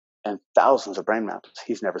and thousands of brain maps,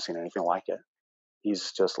 he's never seen anything like it.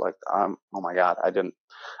 He's just like, oh my God,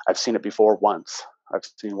 I've seen it before once. I've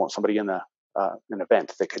seen somebody in an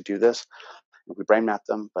event that could do this. We brain map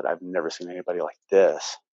them, but I've never seen anybody like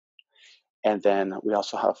this. And then we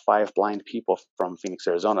also have 5 blind people from Phoenix,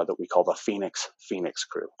 Arizona that we call the Phoenix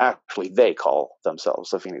crew. Actually, they call themselves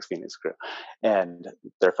the Phoenix crew. And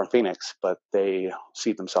they're from Phoenix, but they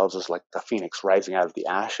see themselves as like the Phoenix rising out of the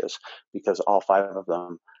ashes, because all 5 of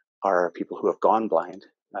them are people who have gone blind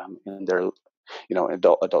in their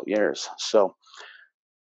adult years. So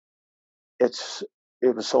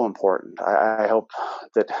it was so important. I hope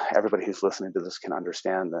that everybody who's listening to this can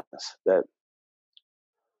understand this, that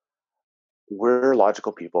we're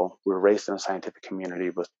logical people. We were raised in a scientific community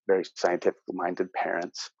with very scientific-minded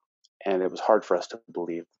parents, and it was hard for us to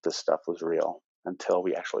believe that this stuff was real until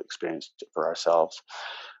we actually experienced it for ourselves.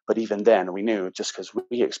 But even then, we knew just because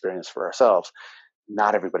we experienced for ourselves,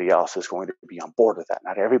 not everybody else is going to be on board with that.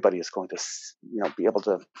 Not everybody is going to, be able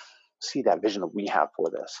to see that vision that we have for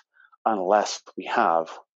this, unless we have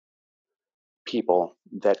people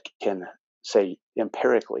that can say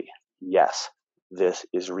empirically, yes, this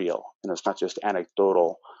is real. And it's not just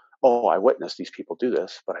anecdotal, oh, I witnessed these people do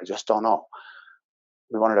this, but I just don't know.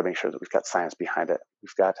 We wanted to make sure that we've got science behind it.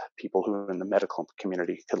 We've got people who in the medical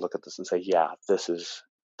community could look at this and say, yeah, this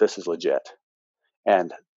is legit.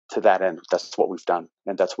 And to that end, that's what we've done.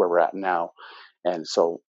 And that's where we're at now. And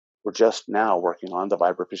so we're just now working on the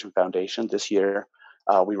Vibra Vision Foundation. This year,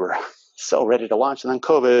 we were so ready to launch, and then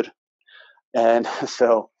COVID. And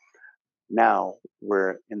so now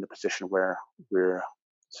we're in the position where we're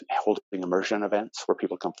holding immersion events where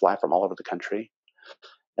people can fly from all over the country,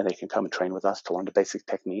 and they can come and train with us to learn the basic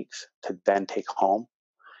techniques to then take home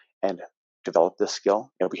and develop this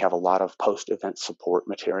skill. And we have a lot of post-event support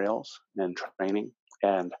materials and training,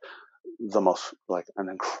 and the most an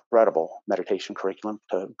incredible meditation curriculum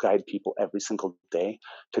to guide people every single day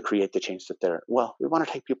to create the change that we want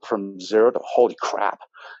to take people from 0 to holy crap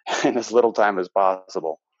in as little time as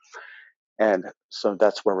possible. And so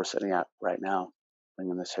that's where we're sitting at right now,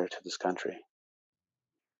 bringing this here to this country.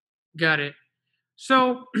 Got it.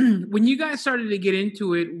 So when you guys started to get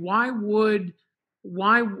into it, why would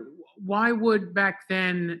back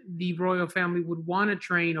then the royal family would want to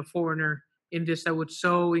train a foreigner in this that would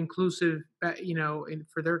so inclusive,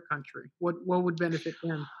 for their country? What would benefit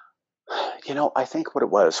them? I think what it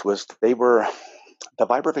was the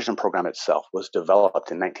Vibra Vision program itself was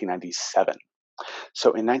developed in 1997.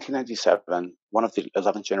 So in 1997, one of the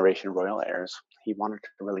 11th generation royal heirs, he wanted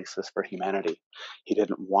to release this for humanity. He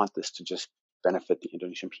didn't want this to just benefit the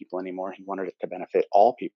Indonesian people anymore. He wanted it to benefit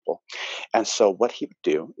all people. And so what he would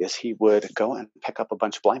do is he would go and pick up a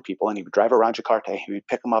bunch of blind people, and he would drive around Jakarta. He would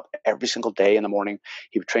pick them up every single day in the morning.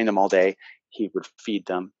 He would train them all day. He would feed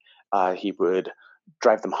them. He would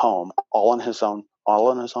drive them home all on his own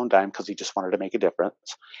dime because he just wanted to make a difference.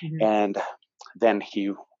 Hmm. And then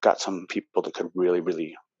he got some people that could really,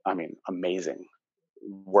 really, I mean, amazing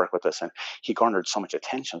work with us. And he garnered so much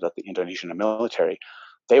attention that the Indonesian military,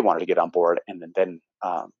 they wanted to get on board. And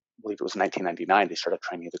I believe it was 1999, they started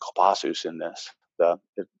training the Kopassus in this, the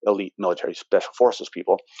elite military special forces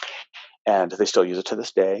people. And they still use it to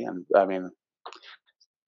this day. And I mean,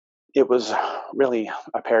 it was really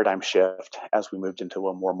a paradigm shift as we moved into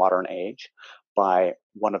a more modern age by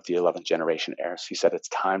one of the 11th generation heirs. He said, it's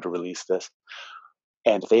time to release this.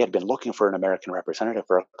 And they had been looking for an American representative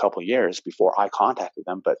for a couple of years before I contacted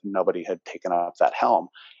them, but nobody had taken up that helm.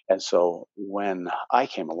 And so when I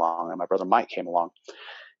came along and my brother Mike came along,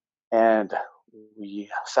 and we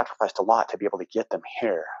sacrificed a lot to be able to get them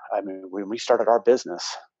here. I mean, when we started our business,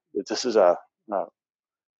 this is a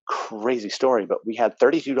crazy story, but we had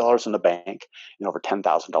 $32 in the bank and over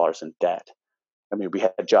 $10,000 in debt. I mean, we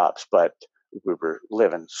had jobs, but we were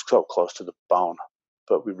living so close to the bone.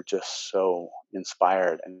 But we were just so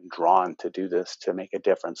inspired and drawn to do this to make a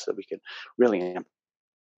difference that we could really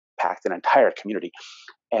impact an entire community.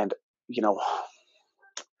 And, you know,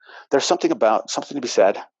 there's something to be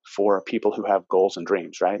said for people who have goals and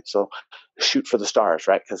dreams, right? So shoot for the stars,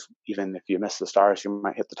 right? Because even if you miss the stars, you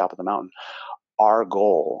might hit the top of the mountain. Our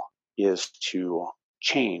goal is to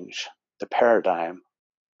change the paradigm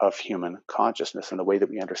of human consciousness and the way that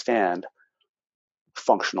we understand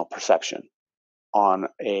functional perception on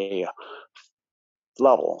a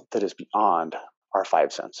level that is beyond our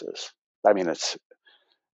five senses. I mean, it's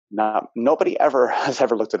not, nobody ever has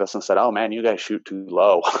ever looked at us and said, oh man, you guys shoot too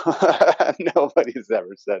low. Nobody's ever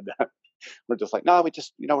said that. We're just like, no,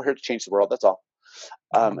 we're here to change the world. That's all.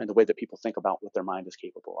 And the way that people think about what their mind is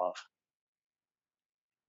capable of.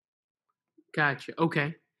 Gotcha.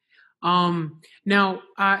 Okay. Now,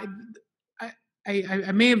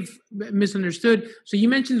 I may have misunderstood. So you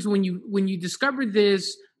mentioned when you discovered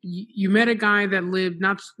this, you met a guy that lived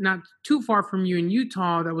not too far from you in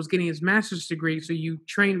Utah that was getting his master's degree. So you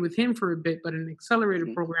trained with him for a bit, but an accelerated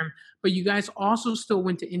Mhm. program. But you guys also still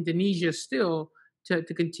went to Indonesia still to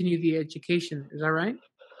continue the education. Is that right?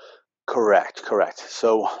 Correct, correct.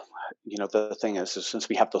 So, the thing is since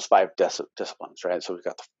we have those five disciplines, right? So we've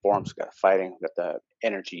got the forms, we've got fighting, we've got the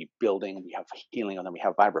energy building, we have healing, and then we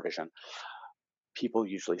have vibrovision. People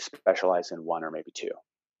usually specialize in one or maybe two.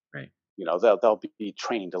 Right. They'll be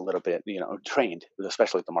trained a little bit, trained,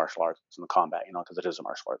 especially the martial arts and the combat, because it is a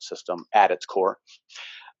martial arts system at its core.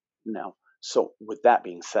 Now, so with that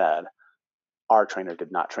being said, our trainer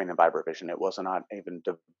did not train in vibrovision. It was not even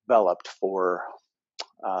developed for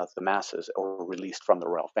the masses or released from the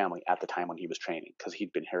royal family at the time when he was training, because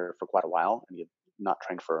he'd been here for quite a while and he had not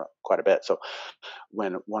trained for quite a bit. So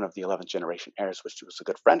when one of the 11th generation heirs, which was a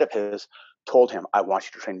good friend of his, told him, I want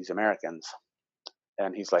you to train these Americans.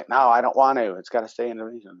 And he's like, no, I don't want to. It's got to stay in the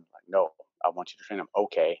region. I'm like, no, I want you to train them.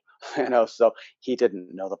 Okay. So he didn't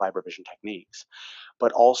know the vibrovision techniques.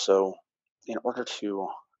 But also, in order to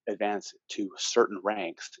advance to certain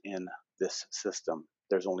ranks in this system,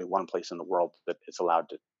 there's only one place in the world that it's allowed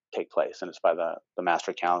to take place, and it's by the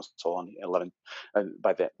Master Council and the 11, and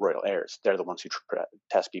by the royal heirs. They're the ones who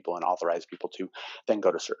test people and authorize people to then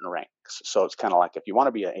go to certain ranks. So it's kind of like if you want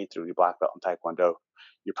to be an A3 black belt in Taekwondo,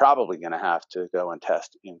 you're probably going to have to go and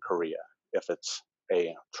test in Korea if it's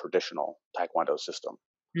a traditional Taekwondo system.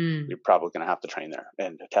 Mm. You're probably going to have to train there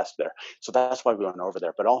and test there. So that's why we went over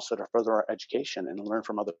there, but also to further our education and learn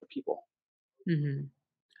from other people. Hmm.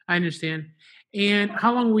 I understand. And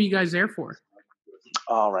how long were you guys there for?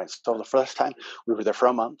 All right. So the first time we were there for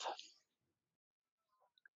a month.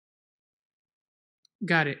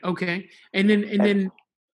 Got it. Okay. And then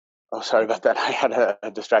Oh, sorry about that. I had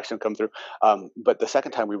a distraction come through. But the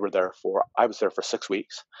second time I was there for 6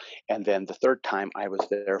 weeks. And then the third time I was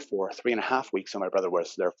there for 3.5 weeks, and my brother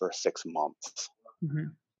was there for 6 months.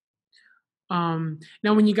 Mhm.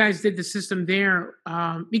 Now when you guys did the system there,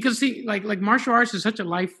 because see, like martial arts is such a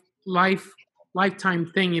life lifetime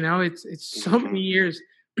thing, it's so many Hmm. years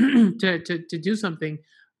to do something.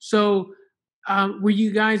 So were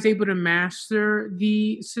you guys able to master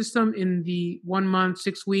the system in the 1 month,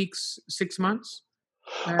 6 weeks, 6 months?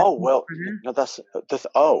 Oh, You well, were there?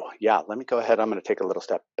 oh, yeah. Let me go ahead. I'm going to take a little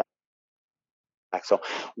step back. So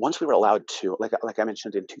once we were allowed to, like I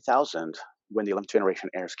mentioned in 2000, when the 11th generation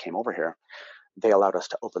heirs came over here, they allowed us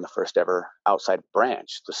to open the first ever outside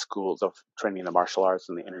branch, the schools of training the martial arts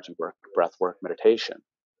and the energy work, breath work, meditation.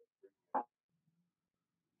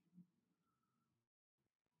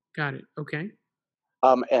 Got it. Okay.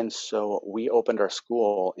 And so we opened our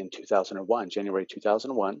school in 2001, January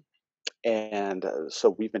 2001. And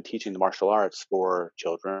so we've been teaching the martial arts for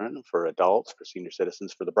children, for adults, for senior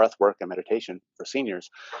citizens, for the breath work and meditation for seniors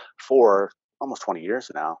for almost 20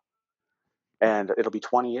 years now. And it'll be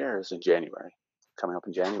 20 years in January, coming up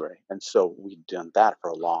in January. And so we've done that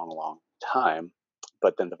for a long, long time.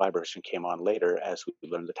 But then the vibration came on later as we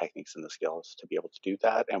learned the techniques and the skills to be able to do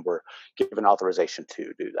that. And we're given authorization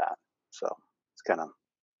to do that. So it's kind of,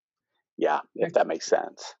 yeah, if that makes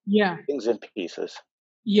sense. Yeah, Things in pieces.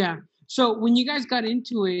 yeah. So when you guys got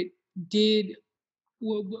into it, did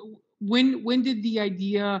when did the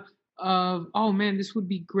idea of, oh man, this would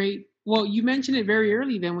be great? Well, you mentioned it very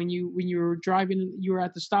early. Then when you were driving, you were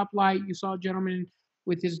at the stoplight, you saw a gentleman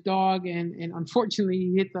with his dog, and unfortunately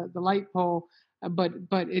he hit the light pole. But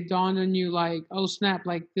it dawned on you like, oh snap,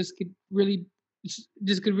 like this could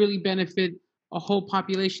really benefit a whole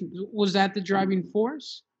population. Was that the driving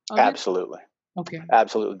force of it? Absolutely. Okay.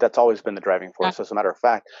 Absolutely. That's always been the driving Uh, force. As a matter of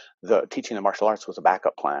fact, the teaching the martial arts was a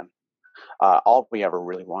backup plan. All we ever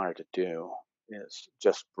really wanted to do is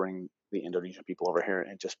just bring the Indonesian people over here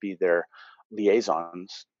and just be their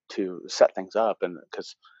liaisons to set things up. And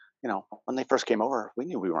because, when they first came over, we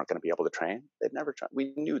knew we weren't going to be able to train. They'd never trained.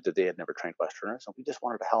 We knew that they had never trained Westerners, and we just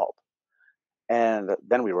wanted to help. And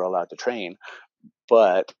then we were allowed to train.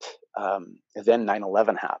 But then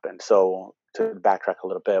 9/11 happened. So to backtrack a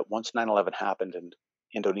little bit, once 9/11 happened, and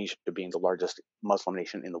Indonesia being the largest Muslim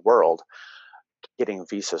nation in the world, getting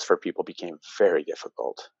visas for people became very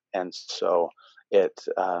difficult. And so it,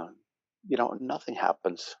 nothing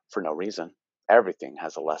happens for no reason. Everything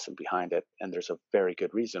has a lesson behind it. And there's a very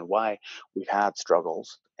good reason why we've had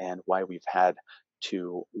struggles and why we've had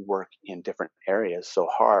to work in different areas so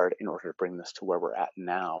hard in order to bring this to where we're at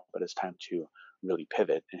now. But it's time to really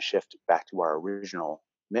pivot and shift back to our original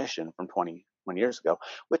mission from 20 years ago,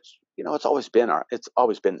 which, it's always been there. It's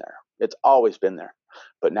always been there.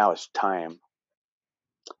 But now it's time.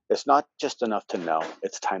 It's not just enough to know,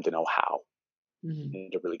 it's time to know how mhm.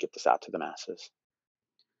 and to really get this out to the masses.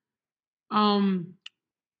 Um,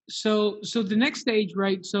 so the next stage,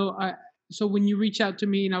 right? So when you reach out to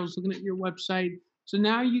me and I was looking at your website, so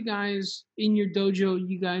now you guys in your dojo,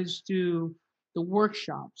 you guys do the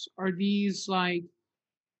workshops. Are these like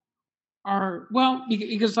are well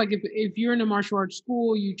because like if you're in a martial arts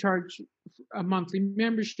school, you charge a monthly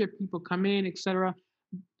membership, people come in, etc.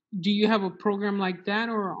 Do you have a program like that,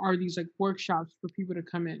 or are these like workshops for people to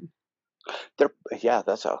come in? There Yeah,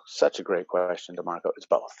 that's such a great question, DeMarco. It's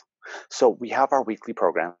both. So we have our weekly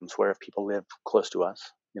programs where if people live close to us,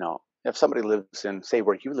 if somebody lives in, say,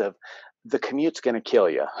 where you live, the commute's gonna kill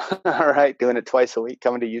you. All right, doing it twice a week,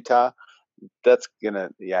 coming to Utah, that's gonna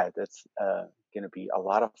be a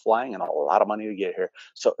lot of flying and a lot of money to get here.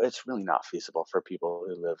 So it's really not feasible for people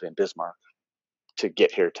who live in Bismarck to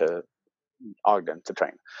get here to Ogden to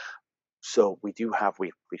train. So we do have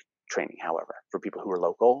weekly training, however, for people who are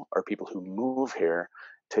local or people who move here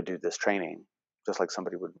to do this training, just like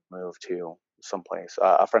somebody would move to someplace.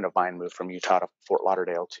 A friend of mine moved from Utah to Fort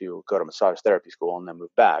Lauderdale to go to massage therapy school and then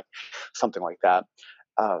move back, something like that.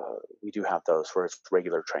 Uh, we do have those where it's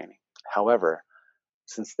regular training. However,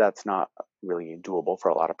 since that's not really doable for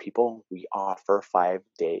a lot of people, we offer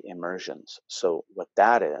 5-day immersions. So what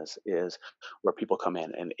that is where people come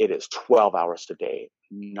in and it is 12 hours a day,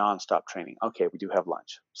 nonstop training. Okay, we do have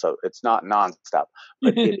lunch. So it's not nonstop,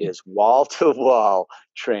 but it is wall to wall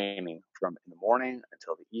training from in the morning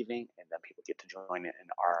until the evening. And then people get to join in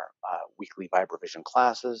our weekly Vibrovision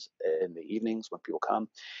classes in the evenings when people come.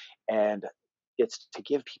 And it's to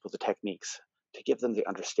give people the techniques, to give them the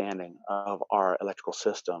understanding of our electrical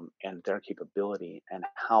system and their capability and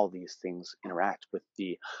how these things interact with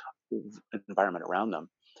the environment around them,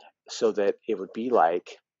 so that it would be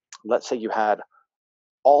like, let's say you had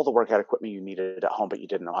all the workout equipment you needed at home, but you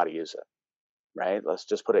didn't know how to use it. Right? Let's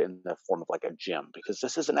just put it in the form of like a gym because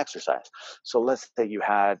this is an exercise. So let's say you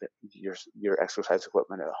had your exercise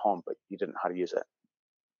equipment at home, but you didn't know how to use it.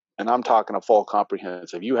 And I'm talking a full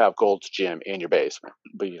comprehensive. You have Gold's Gym in your basement,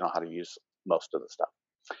 but you know how to use most of the stuff.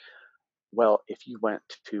 Well, if you went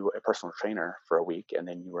to a personal trainer for a week and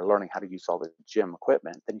then you were learning how to use all the gym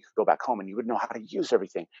equipment, then you could go back home and you would know how to use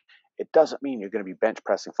everything. It doesn't mean you're going to be bench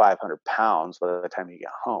pressing 500 pounds by the time you get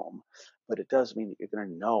home, but it does mean that you're going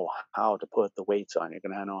to know how to put the weights on. You're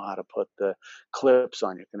going to know how to put the clips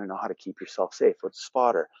on. You're going to know how to keep yourself safe with the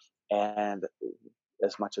spotter. And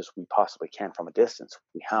as much as we possibly can from a distance,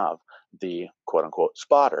 we have the quote unquote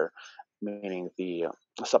spotter, meaning the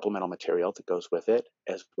supplemental material that goes with it,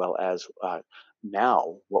 as well as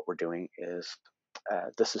now what we're doing is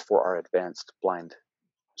this is for our advanced blind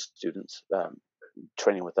students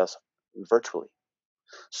training with us virtually.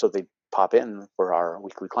 So they pop in for our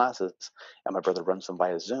weekly classes, and my brother runs them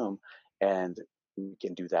via Zoom, and we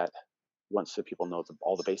can do that once the people know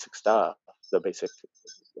all the basic stuff, the basic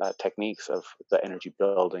techniques of the energy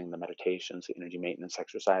building, the meditations, the energy maintenance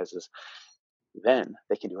exercises. Then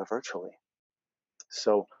they can do it virtually.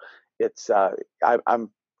 So it's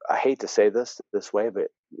I hate to say this way, but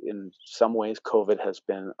in some ways, COVID has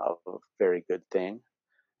been a very good thing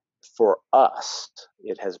for us.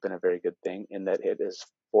 It has been a very good thing in that it has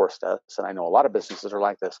forced us, and I know a lot of businesses are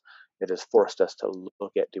like this. It has forced us to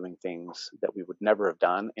look at doing things that we would never have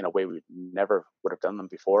done in a way we never would have done them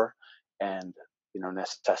before. And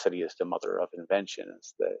necessity is the mother of invention,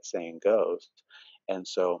 as the saying goes. And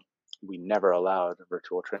so we never allowed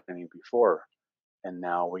virtual training before, and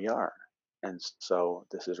now we are. And so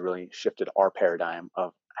this has really shifted our paradigm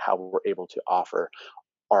of how we're able to offer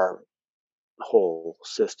our whole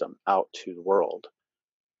system out to the world.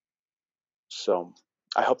 So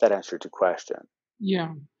I hope that answered your question.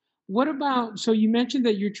 Yeah. What about, so you mentioned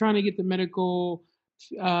that you're trying to get the medical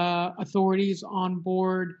authorities on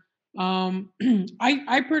board.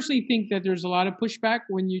 I personally think that there's a lot of pushback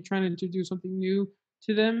when you're trying to introduce something new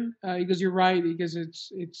to them, because you're right, because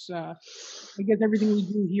I guess everything we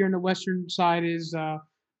do here on the Western side is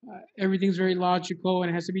everything's very logical and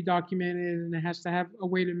it has to be documented and it has to have a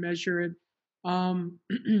way to measure it. Um,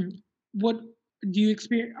 what do you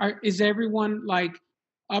experience? Is everyone like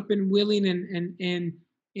up and willing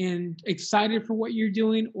and excited for what you're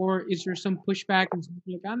doing, or is there some pushback and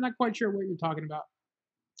like I'm not quite sure what you're talking about?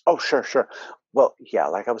 Oh, sure, sure. Well, yeah,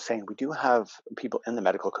 like I was saying, we do have people in the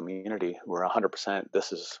medical community who are 100%.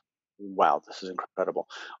 This is wow, this is incredible.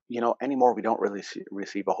 Anymore we don't really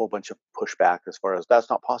receive a whole bunch of pushback as far as that's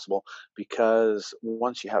not possible, because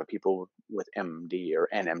once you have people with MD or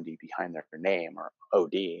NMD behind their name, or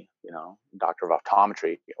OD, doctor of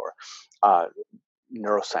optometry, or uh,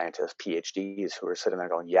 neuroscientists, PhDs, who are sitting there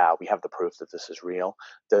going, yeah, we have the proof that this is real.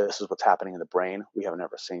 This is what's happening in the brain. We have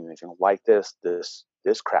never seen anything like this. This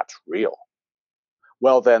crap's real.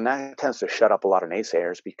 Well, then that tends to shut up a lot of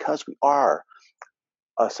naysayers, because we are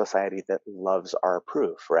a society that loves our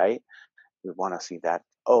proof, right? We want to see that,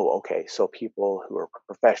 oh, okay, so people who are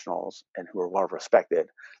professionals and who are well respected,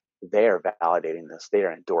 they are validating this, they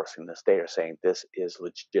are endorsing this, they are saying this is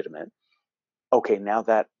legitimate. Okay, now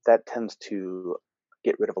that tends to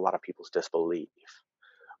get rid of a lot of people's disbelief.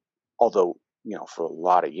 Although, for a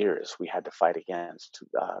lot of years we had to fight against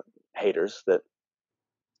haters that,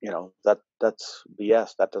 that's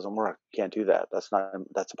BS. That doesn't work. Can't do that. That's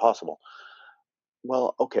impossible.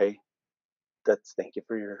 Well, okay, that's thank you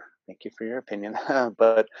for your opinion.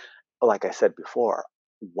 But like I said before,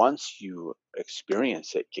 once you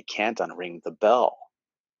experience it, you can't unring the bell.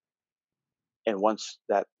 And once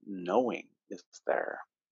that knowing is there,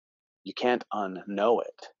 you can't unknow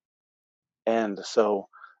it. And so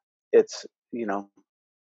it's,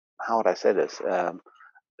 how would I say this? Uh,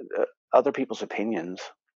 Other people's opinions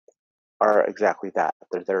are exactly that.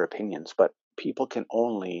 They're their opinions, but people can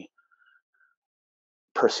only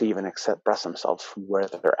perceive and express themselves from where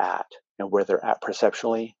they're at, and where they're at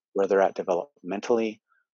perceptually, where they're at developmentally.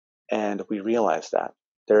 And we realize that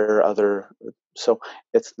there are so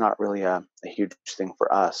it's not really a huge thing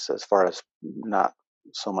for us, as far as not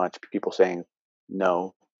so much people saying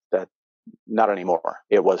no, that not anymore.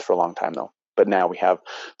 It was for a long time though. But now we have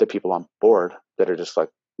the people on board that are just like,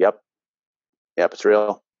 yep, yep, it's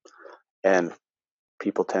real. And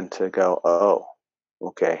people tend to go, oh,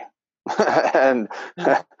 okay. And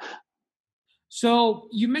So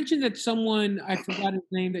you mentioned that someone, I forgot his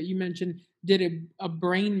name, that you mentioned did a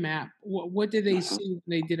brain map. What did they mhm, see when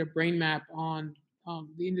they did a brain map on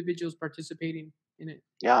the individuals participating in it?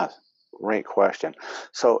 yeah, great question.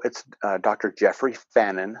 So it's Dr. Jeffrey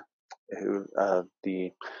Fannin, who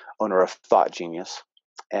the owner of Thought Genius,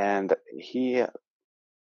 and he,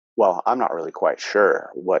 well, I'm not really quite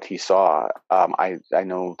sure what he saw. I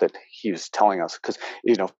know that he was telling us, because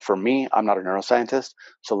for me, I'm not a neuroscientist,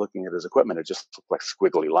 so looking at his equipment, it just looked like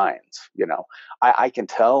squiggly lines. I can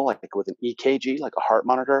tell, like with an EKG, like a heart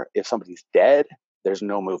monitor, if somebody's dead, there's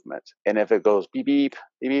no movement, and if it goes beep beep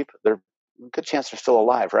beep beep, there's a good chance they're still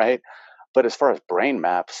alive, right? But as far as brain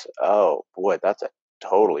maps, oh boy, that's a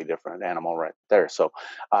totally different animal right there. So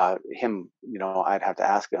him, I'd have to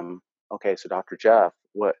ask him, okay, so Dr. Jeff,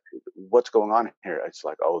 what's going on here? It's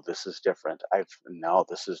like, oh, this is different. No,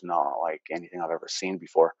 this is not like anything I've ever seen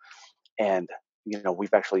before. And we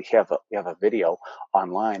have a video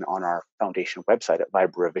online on our foundation website at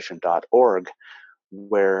vibravision.org,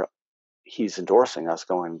 where he's endorsing us,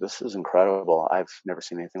 going, "This is incredible. I've never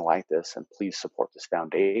seen anything like this, and please support this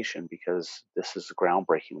foundation because this is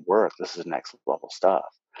groundbreaking work. This is next level stuff."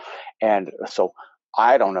 And so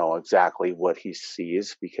I don't know exactly what he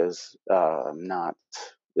sees because not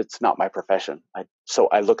it's not my profession. So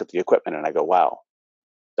I look at the equipment and I go, "Wow,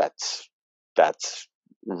 that's that's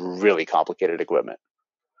really complicated equipment."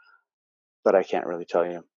 But I can't really tell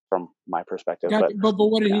you from my perspective. Gotcha. But But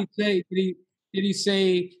what did yeah. he say? Did he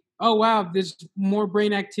say, "Oh wow, there's more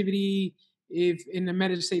brain activity if in the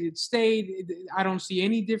meditated state? I don't see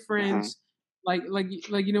any Hmm. difference." Like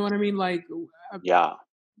you know what I mean? Like, Yeah.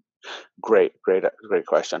 Great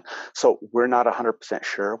question. So we're not 100%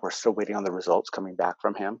 sure. We're still waiting on the results coming back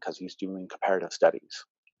from him because he's doing comparative studies.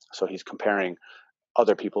 So he's comparing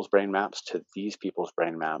other people's brain maps to these people's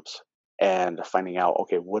brain maps and finding out,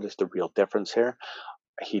 okay, what is the real difference here?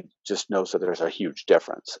 He just knows that there's a huge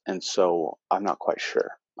difference. And so I'm not quite sure.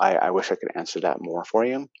 I wish I could answer that more for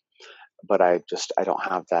you, but I don't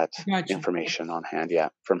have that gotcha. information on hand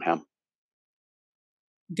yet from him.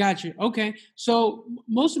 Gotcha. Okay. So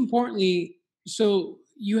most importantly, so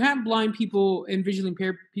you have blind people and visually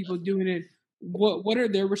impaired people doing it. What are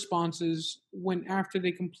their responses when after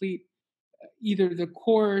they complete either the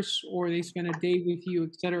course or they spend a day with you,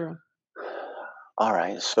 etc.? All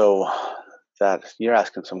right. So that you're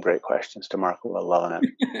asking some great questions, DeMarco. Loving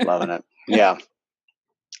it. Loving it. Yeah.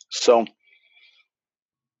 So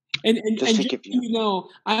just And to just give so you you know,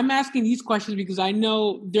 I'm asking these questions because I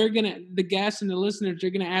know the guests and the listeners are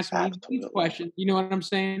gonna ask me these absolutely. questions. You know what I'm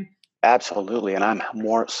saying? Absolutely. And I'm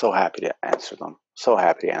more so happy to answer them. So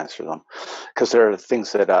happy to answer them. Because there are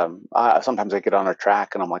things that sometimes I get on a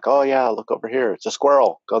track and I'm like, oh, yeah, look over here. It's a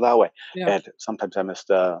squirrel. Go that way. Yeah. And sometimes I miss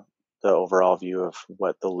the overall view of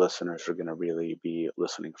what the listeners are going to really be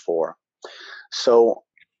listening for. So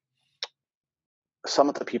some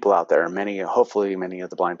of the people out there, hopefully many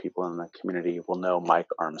of the blind people in the community will know Mike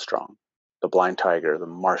Armstrong, the blind tiger, the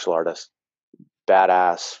martial artist,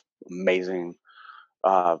 badass, amazing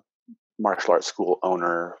uh, martial arts school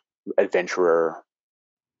owner, adventurer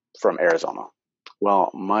from Arizona.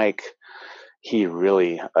 Well, Mike, he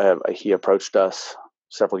approached us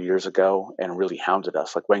several years ago and really hounded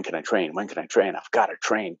us like, when can I train, when can I train, I've got to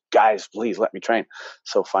train, guys, please let me train.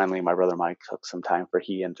 So finally my brother Mike took some time for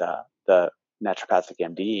he and the naturopathic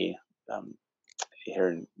MD um, here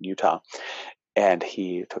in Utah, and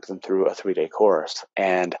he took them through a 3-day course.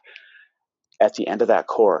 And at the end of that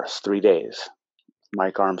course, 3 days,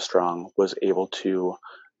 Mike Armstrong was able to,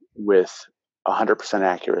 with 100%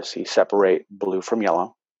 accuracy, separate blue from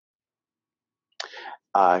yellow.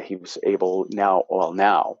 He was able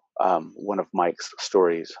one of Mike's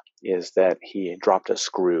stories is that he dropped a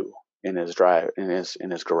screw in his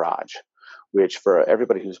garage, which for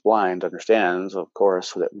everybody who's blind understands, of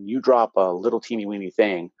course, that when you drop a little teeny weeny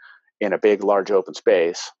thing in a big large open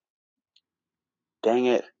space, dang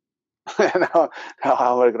it. How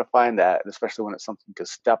are we going to find that? And especially when it's something to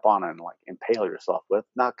step on and like impale yourself with,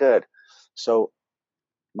 not good. So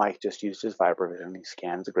Mike just used his vibrovision. He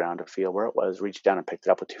scanned the ground to feel where it was, reached down and picked it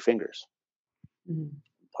up with 2 fingers, Mhm.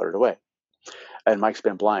 put it away. And Mike's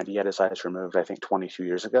been blind. He had his eyes removed, I think, 22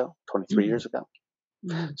 years ago, 23 Mhm. years ago.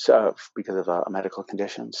 Mhm. So because of a medical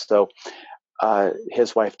condition. So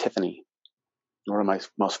his wife, Tiffany, one of my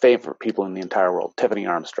most favorite people in the entire world, Tiffany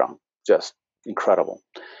Armstrong, just incredible.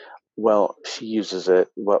 Well, she uses it.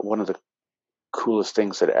 One of the coolest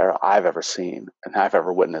things that I've ever seen and I've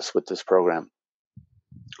ever witnessed with this program.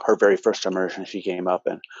 Her very first immersion, she came up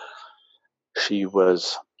and she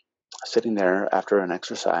was sitting there after an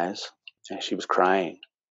exercise and she was crying.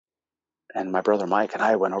 And my brother Mike and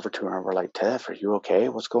I went over to her and we're like, Tiff, are you okay?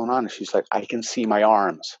 What's going on? And she's like, I can see my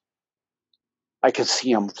arms. I can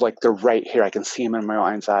see them like they're right here. I can see them in my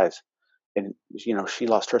mind's eyes. And she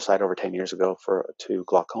lost her sight over 10 years ago to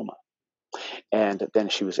glaucoma. And then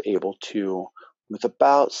she was able to, with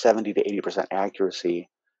about 70 to 80% accuracy,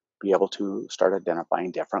 be able to start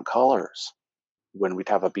identifying different colors. When we'd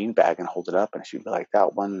have a beanbag and hold it up, and she'd be like,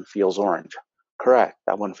 that one feels orange. Correct.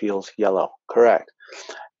 That one feels yellow. Correct.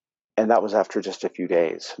 And that was after just a few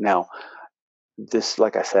days. Now, this,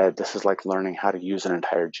 like I said, this is like learning how to use an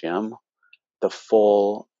entire gym. The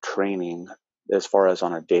full training, as far as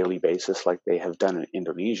on a daily basis, like they have done in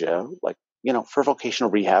Indonesia, like, for vocational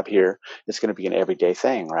rehab here, it's going to be an everyday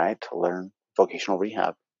thing, right? To learn vocational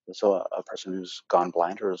rehab. So a person who's gone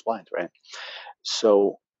blind or is blind, right?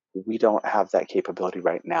 So we don't have that capability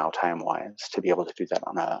right now, time wise, to be able to do that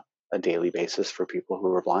on a daily basis for people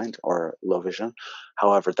who are blind or low vision.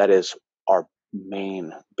 However, that is our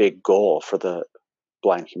main big goal for the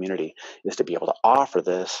blind community, is to be able to offer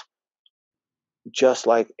this just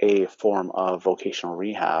like a form of vocational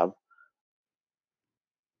rehab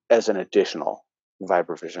as an additional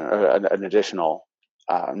vibrovision or an additional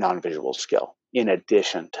non-visual skill in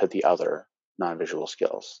addition to the other non-visual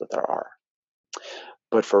skills that there are.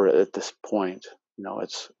 But for at this point,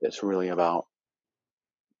 it's really about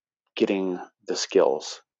getting the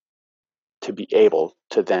skills to be able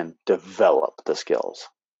to then develop the skills.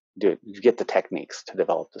 You get the techniques to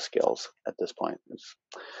develop the skills at this point. It's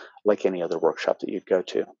like any other workshop that you'd go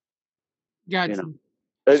to, you know, Gotcha.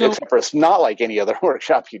 So except for it's not like any other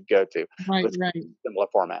workshop you'd go to, right, but it's right. a similar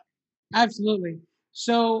format. Absolutely.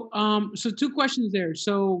 So so two questions there.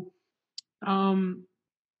 So um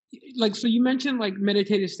like so you mentioned like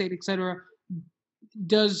meditative state, etc.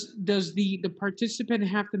 Does the participant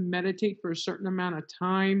have to meditate for a certain amount of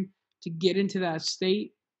time to get into that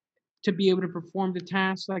state to be able to perform the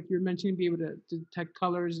task like you're mentioning, be able to detect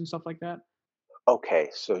colors and stuff like that? Okay,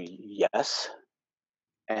 so yes,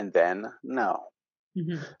 and then no.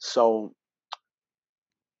 Hmm. So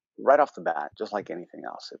right off the bat, just like anything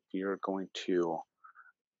else, if you're going to,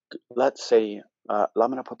 let's say, I'm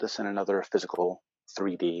going to put this in another physical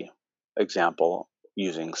 3D example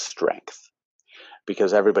using strength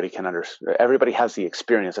because everybody has the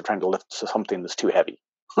experience of trying to lift something that's too heavy.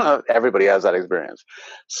 Everybody has that experience.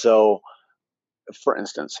 So, for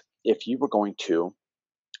instance, if you were going to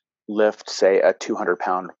lift, say, a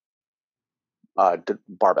 200-pound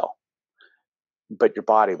barbell, but your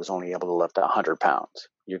body was only able to lift 100 pounds.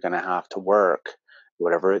 You're going to have to work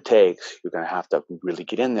whatever it takes. You're going to have to really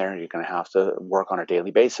get in there. You're going to have to work on a daily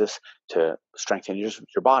basis to strengthen your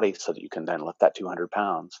body so that you can then lift that 200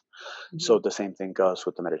 pounds. So Hmm. the same thing goes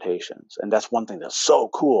with the meditations. And that's one thing that's so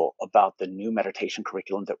cool about the new meditation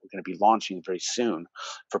curriculum that we're going to be launching very soon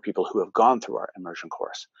for people who have gone through our immersion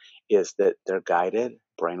course is that they're guided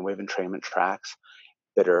brainwave entrainment tracks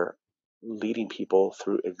that are leading people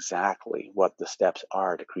through exactly what the steps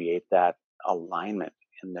are to create that alignment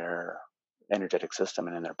in their energetic system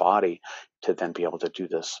and in their body to then be able to do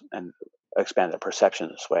this and expand their perception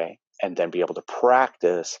this way and then be able to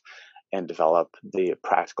practice and develop the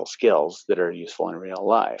practical skills that are useful in real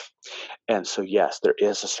life. And so, yes, there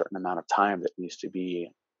is a certain amount of time that needs to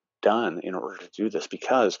be done in order to do this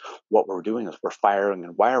because what we're doing is we're firing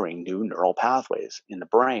and wiring new neural pathways in the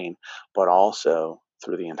brain, but also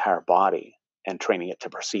through the entire body and training it to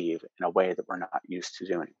perceive in a way that we're not used to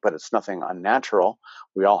doing. But it's nothing unnatural.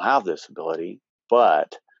 We all have this ability,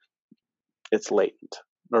 but it's latent,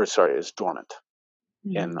 or sorry, it's dormant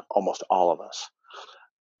in Hmm. almost all of us.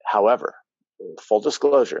 However, full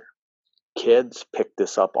disclosure, kids pick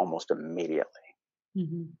this up almost immediately.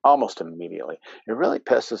 Hmm. Almost immediately. It really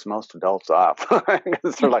pisses most adults off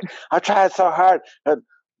because they're like, I tried so hard. And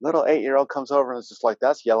little 8-year-old comes over and is just like,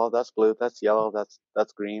 that's yellow, that's blue, that's yellow,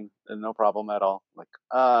 that's green, and no problem at all. Like,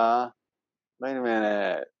 wait a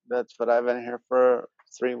minute. That's what I've been here for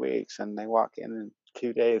 3 weeks, and they walk in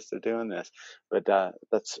 2 days. They're doing this, but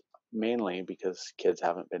that's mainly because kids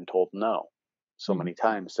haven't been told no so Hmm. many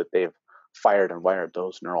times that they've fired and wired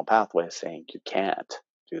those neural pathways saying you can't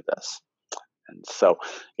do this. And so,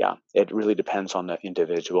 yeah, it really depends on the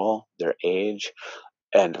individual, their age.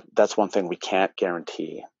 And that's one thing we can't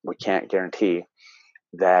guarantee. We can't guarantee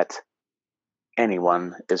that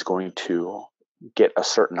anyone is going to get a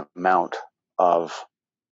certain amount of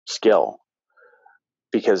skill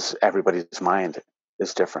because everybody's mind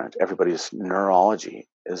is different. Everybody's neurology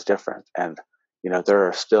is different. And, there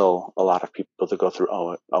are still a lot of people that go through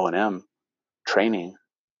O&M training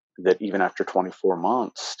that even after 24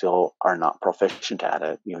 months still are not proficient at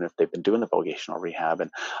it, even if they've been doing the vocational rehab. And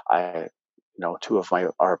two of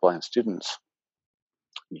our blind students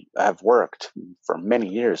have worked for many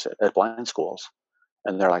years at blind schools.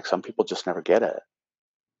 And they're like, some people just never get it,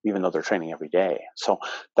 even though they're training every day. So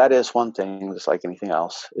that is one thing, just like anything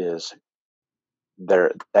else, is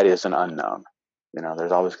that is an unknown.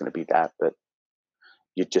 There's always going to be that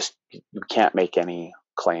you can't make any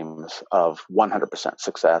claims of 100%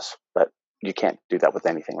 success, but you can't do that with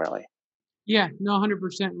anything really. Yeah, no,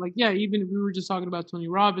 100%. Like, yeah, even if we were just talking about Tony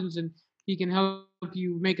Robbins and he can help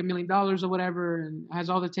you make $1 million or whatever and has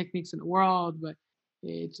all the techniques in the world, but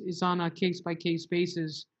it's on a case by case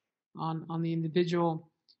basis on the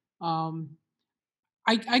individual. Um,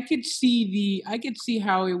 I could see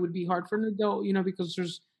how it would be hard for an adult,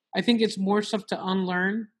 because I think it's more stuff to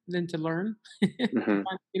unlearn than to learn if Hmm.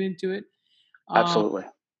 I get into it. Um, Absolutely.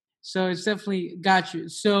 so it's definitely got you.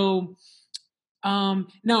 So now,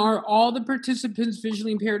 are all the participants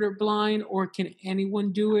visually impaired or blind, or can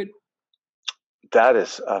anyone do it? That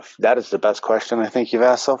is the best question I think you've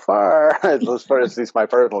asked so far, as far as at least my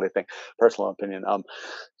personal opinion.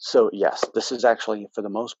 So yes, this is actually, for the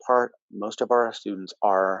most part, most of our students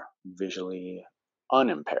are visually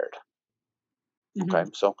unimpaired. Okay, Hmm.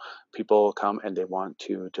 so people come and they want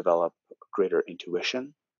to develop greater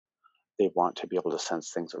intuition. They want to be able to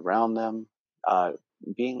sense things around them. Uh,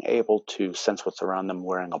 Being able to sense what's around them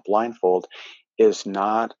wearing a blindfold is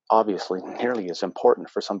not obviously nearly as important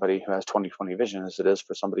for somebody who has 20/20 vision as it is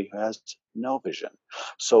for somebody who has no vision.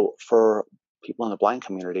 So for people in the blind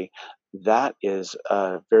community, that is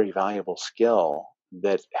a very valuable skill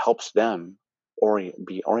that helps them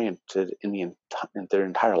be oriented in their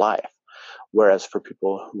entire life. Whereas for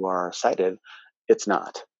people who are sighted, it's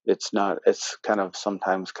not. It's not. It's kind of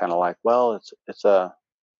sometimes kind of like, well, it's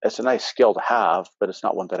a nice skill to have, but it's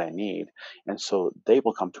not one that I need. And so they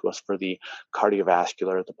will come to us for the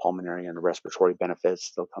cardiovascular, the pulmonary, and the respiratory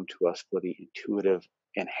benefits. They'll come to us for the intuitive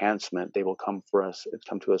enhancement. They will come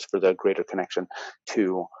to us for the greater connection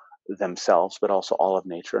to themselves, but also all of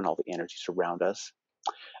nature and all the energies around us.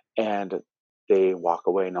 And they walk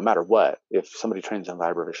away no matter what. If somebody trains in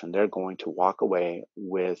vibrovision, they're going to walk away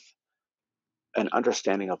with an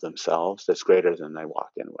understanding of themselves that's greater than they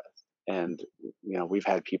walked in with. And we've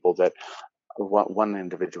had people that one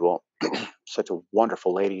individual, such a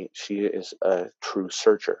wonderful lady, she is a true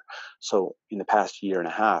searcher. So in the past year and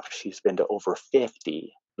a half, she's been to over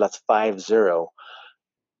 50, that's 50,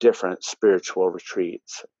 different spiritual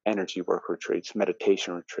retreats, energy work retreats,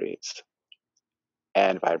 meditation retreats,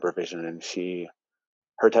 and vibrovision. And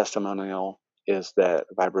her testimonial is that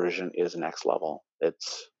vibrovision is next level.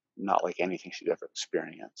 It's not like anything she's ever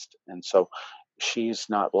experienced. And so she's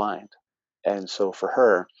not blind. And so for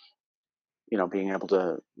her, being able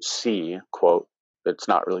to see, quote, it's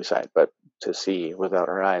not really sight, but to see without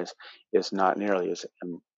her eyes is not nearly as,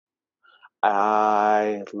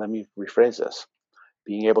 let me rephrase this.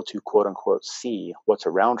 Being able to, quote unquote, see what's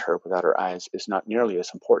around her without her eyes is not nearly as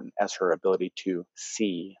important as her ability to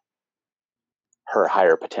see her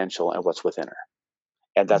higher potential and what's within her.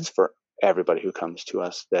 And that's for everybody who comes to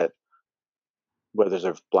us, that whether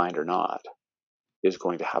they're blind or not, is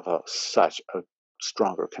going to have such a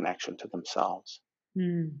stronger connection to themselves.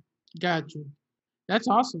 Mm, got you. That's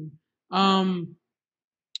awesome. Yeah.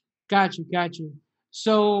 Got you, got you.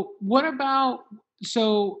 So what about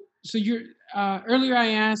so you're earlier I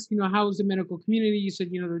asked, how is the medical community? You said,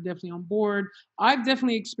 they're definitely on board. I've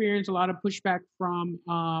definitely experienced a lot of pushback from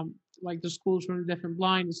like the schools from the deaf and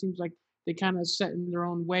blind. It seems like they kind of set in their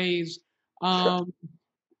own ways. Sure. Um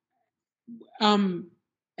um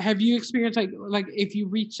have you experienced like if you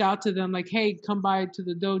reach out to them like, hey, come by to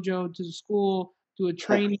the dojo, to the school, to a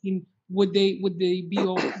training, would they be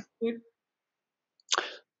open to it?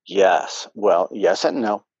 Yes. Well, yes and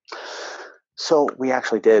no. So we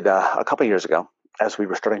actually did a couple years ago, as we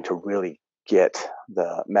were starting to really get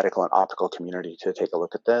the medical and optical community to take a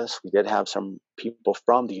look at this. We did have some people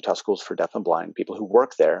from the Utah Schools for Deaf and Blind, people who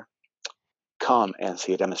work there, come and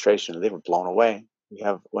see a demonstration. They were blown away. We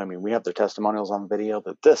have their testimonials on video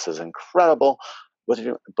that this is incredible.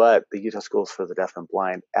 But the Utah Schools for the Deaf and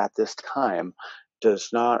Blind at this time does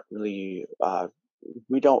not really.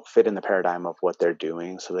 We don't fit in the paradigm of what they're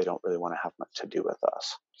doing, so they don't really want to have much to do with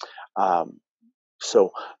us. Um,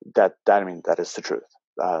 so that is the truth.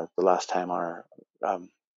 The last time um,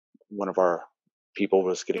 one of our people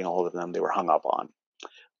was getting a hold of them, they were hung up on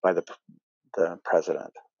by the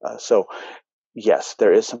president. So yes,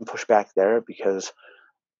 there is some pushback there because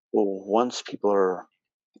once people are,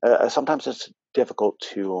 sometimes it's difficult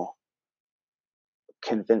to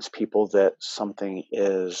convince people that something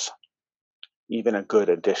is even a good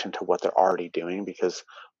addition to what they're already doing, because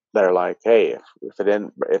they're like, hey, if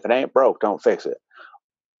it ain't broke, don't fix it.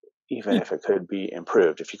 Even if it could be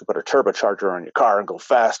improved, if you could put a turbocharger on your car and go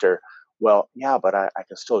faster, well, yeah, but I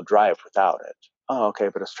can still drive without it. Oh, okay,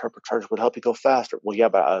 but a turbocharger would help you go faster. Well, yeah,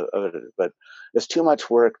 but it's too much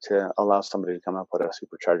work to allow somebody to come and put a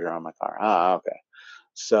supercharger on my car. Ah, okay.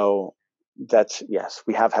 So yes,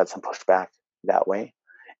 we have had some pushback that way,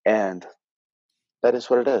 and that is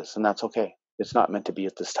what it is, and that's okay. It's not meant to be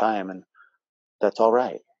at this time, and that's all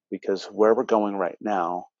right, because where we're going right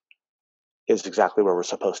now is exactly where we're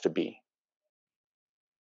supposed to be.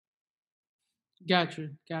 Gotcha,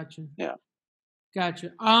 gotcha. Yeah.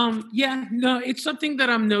 Gotcha. Yeah, no, it's something that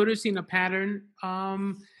I'm noticing a pattern.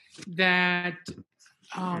 That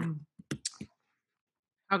um,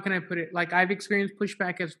 how can I put it? Like I've experienced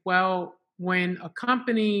pushback as well when a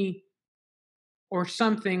company or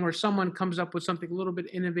something, or someone comes up with something a little bit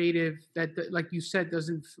innovative like you said,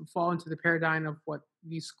 doesn't fall into the paradigm of what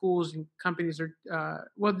these schools and companies are.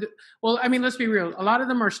 Well, I mean, let's be real. A lot of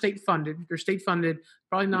them are state funded. They're state funded,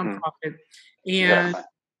 probably Hmm. nonprofit, and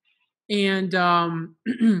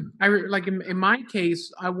Exactly. like in my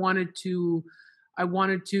case, I wanted to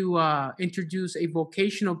introduce a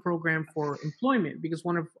vocational program for employment, because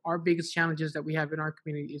one of our biggest challenges that we have in our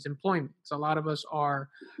community is employment. So a lot of us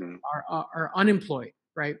Hmm. are unemployed,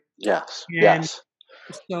 right? Yes. And Yes.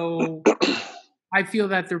 so I feel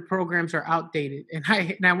that their programs are outdated. And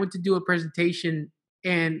I went to do a presentation,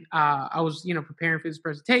 and I was preparing for this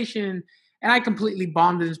presentation, and I completely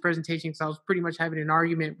bombed in this presentation because I was pretty much having an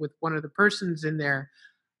argument with one of the persons in there.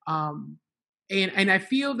 Um, and I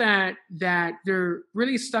feel that they're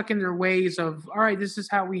really stuck in their ways of, all right, this is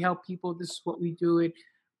how we help people, this is what we do it.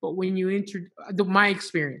 But when you my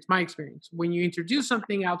experience, when you introduce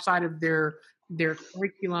something outside of their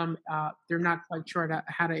curriculum, they're not quite sure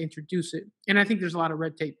how to introduce it. And I think there's a lot of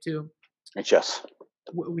red tape too Yes.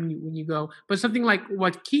 when you go. But something like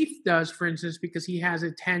what Keith does, for instance, because he has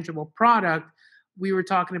a tangible product, we were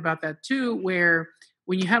talking about that too, where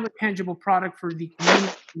when you have a tangible product for the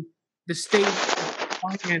community, the state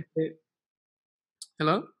finance it.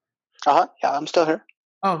 Hello? Uh-huh. Yeah, I'm still here.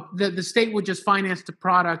 Oh, the state would just finance the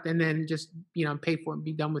product and then just pay for it and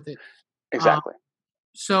be done with it. Um, Exactly.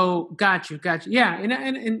 so got you. Yeah,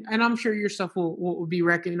 and I'm sure your stuff will be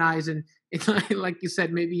recognized, and it's like you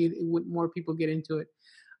said, maybe more people get into it.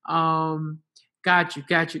 Um, got you.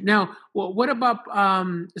 Now, what about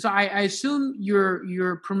so I assume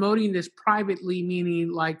you're promoting this privately,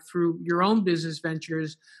 meaning like through your own business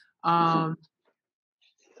ventures. Hmm.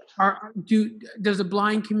 Um, does the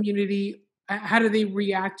blind community, how do they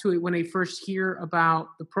react to it when they first hear about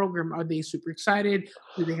the program? Are they super excited?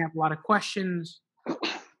 Do they have a lot of questions?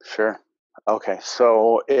 Sure. Okay,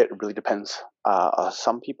 so it really depends.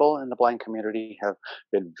 Some people in the blind community have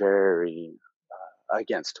been very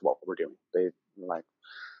against what we're doing. They like,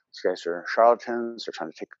 these guys are charlatans. They're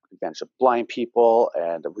trying to take advantage of blind people,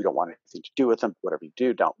 and we don't want anything to do with them. Whatever you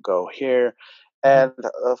do, don't go here. Mhm. And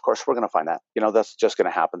of course, we're going to find that. That's just going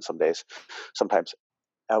to happen some days, sometimes.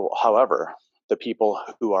 However, the people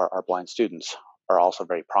who are our blind students are also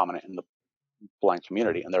very prominent in the blind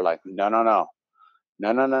community, and they're like, no, no, no,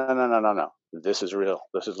 no, no, no, no, no, no, no. This is real.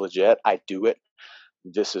 This is legit. I do it.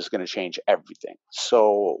 This is going to change everything.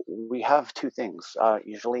 So we have two things.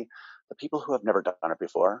 Usually, the people who have never done it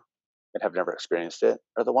before and have never experienced it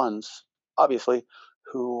are the ones, obviously,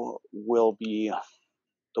 who will be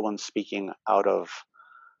the ones speaking out of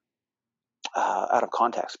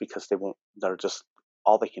context, because they won't. They're just,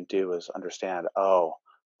 all they can do is understand. Oh,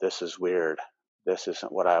 this is weird. This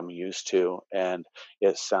isn't what I'm used to, and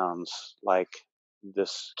it sounds like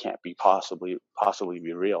this can't be possibly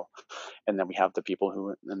be real. And then we have the people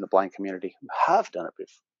who in the blind community who have done it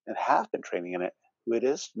before and have been training in it, who it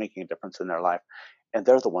is making a difference in their life. And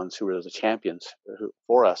they're the ones who are the champions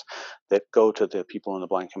for us, that go to the people in the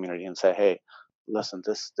blind community and say, hey, listen,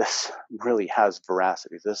 this really has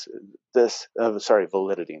veracity. Sorry,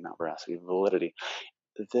 validity, not veracity, validity.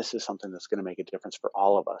 This is something that's going to make a difference for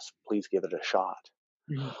all of us. Please give it a shot.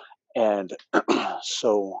 Mhm. And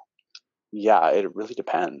so, yeah, it really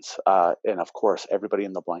depends. And of course, everybody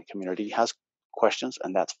in the blind community has questions,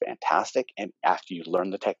 and that's fantastic. And after you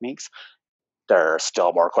learn the techniques, there are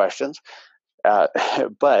still more questions. Uh,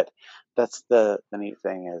 but that's the neat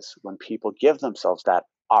thing, is when people give themselves that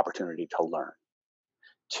opportunity to learn,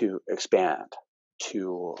 to expand,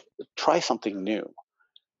 to try something new.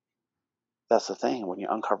 That's the thing. When you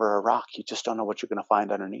uncover a rock, you just don't know what you're going to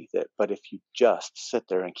find underneath it. But if you just sit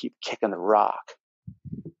there and keep kicking the rock,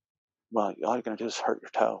 well, all you're going to do is hurt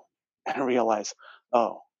your toe and realize,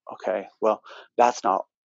 oh, okay, well, that's not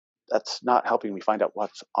that's not helping me find out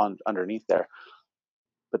what's on underneath there.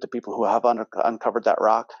 But the people who have uncovered that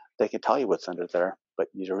rock, they can tell you what's under there. But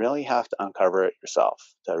you really have to uncover it yourself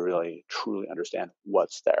to really truly understand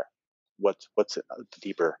what's there. What's the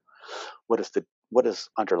deeper? What is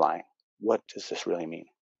underlying? What does this really mean?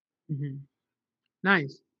 Mhm.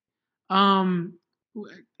 Nice. Um,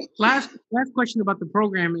 last question about the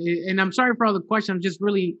program, and I'm sorry for all the questions. I'm just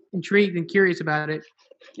really intrigued and curious about it.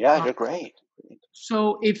 Yeah, Uh, you're great.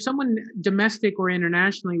 so, if someone domestic or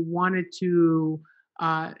internationally wanted to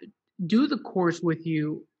uh, do the course with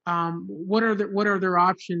you, what are their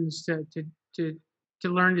options to to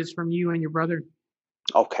learn this from you and your brother?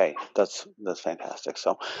 Okay, that's fantastic.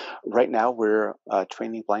 So, right now we're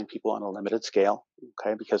training blind people on a limited scale.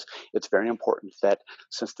 Okay, because it's very important that,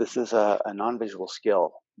 since this is a non-visual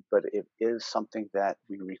skill, but it is something that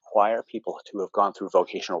we require people to have gone through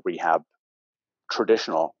vocational rehab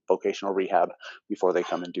traditional vocational rehab before they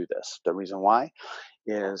come and do this. The reason why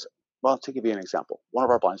is, well, to give you an example, one of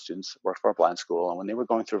our blind students worked for a blind school, and when they were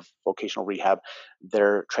going through vocational rehab,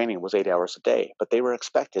 their training was 8 hours a day, but they were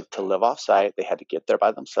expected to live off site. They had to get there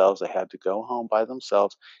by themselves. They had to go home by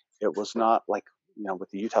themselves. It was not like, with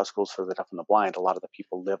the Utah schools for the deaf and the blind, a lot of the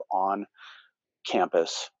people live on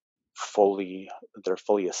campus they're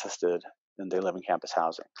fully assisted, and they live in campus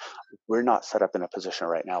housing. We're not set up in a position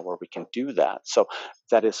right now where we can do that. So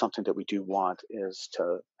that is something that we do want, is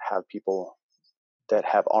to have people that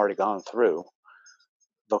have already gone through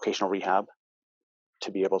vocational rehab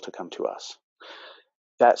to be able to come to us.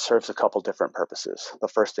 That serves a couple different purposes. The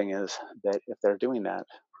first thing is that if they're doing that,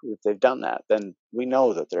 if they've done that, then we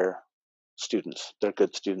know that they're students, they're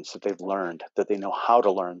good students, that they've learned, that they know how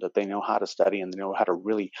to learn, that they know how to study, and they know how to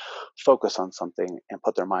really focus on something and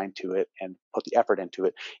put their mind to it and put the effort into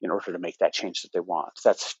it in order to make that change that they want.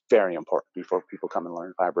 That's very important before people come and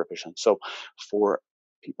learn fiber vision. So for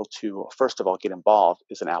people to, first of all, get involved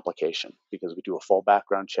is an application, because we do a full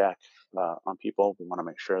background check on people. We want to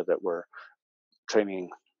make sure that we're training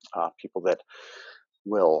people that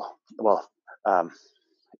will,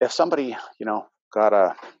 if somebody, got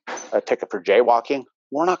a ticket for jaywalking,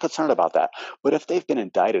 we're not concerned about that. But if they've been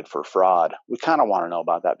indicted for fraud, we kind of want to know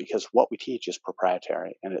about that, because what we teach is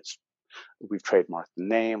proprietary, and we've trademarked the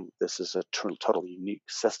name. This is a totally unique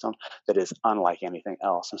system that is unlike anything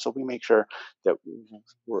else. And so we make sure that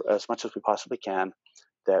we're, as much as we possibly can,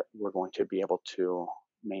 that we're going to be able to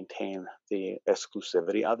maintain the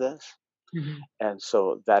exclusivity of this. Mm-hmm. And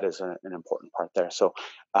so that is an important part there. So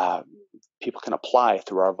people can apply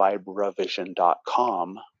through our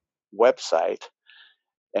vibravision.com website,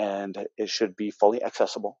 and it should be fully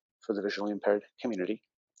accessible for the visually impaired community.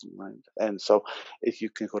 Right? And so if you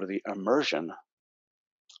can go to the immersion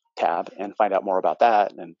tab and find out more about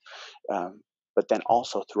that, and but then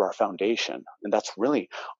also through our foundation, and that's really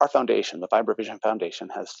our foundation. The VibraVision Foundation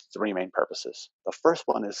has three main purposes. The first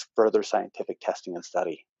one is further scientific testing and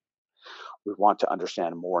study. We want to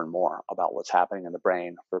understand more and more about what's happening in the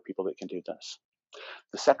brain for people that can do this.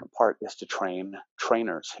 The second part is to train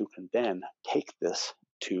trainers who can then take this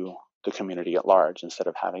to the community at large. Instead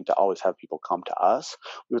of having to always have people come to us,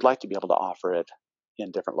 we would like to be able to offer it in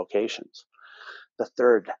different locations. The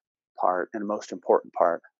third part, and most important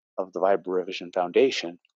part, of the VibraVision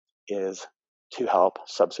Foundation is to help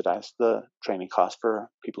subsidize the training costs for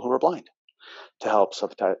people who are blind, to help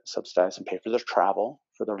subsidize and pay for their travel,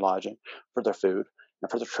 for their lodging, for their food,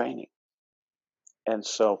 and for their training. And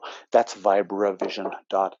so that's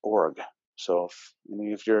vibravision.org. So if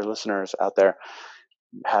any of your listeners out there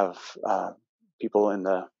have people in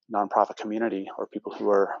the nonprofit community, or people who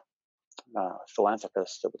are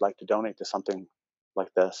philanthropists that would like to donate to something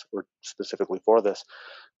like this, or specifically for this,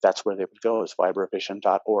 that's where they would go, is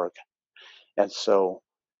vibravision.org. And so,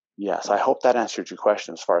 yes, I hope that answered your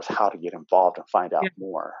question as far as how to get involved and find out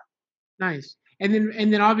more. Nice. And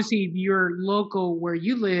then obviously, if you're local where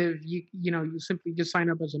you live, you simply just sign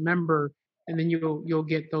up as a member, and then you'll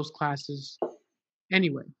get those classes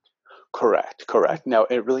anyway. Correct. Now,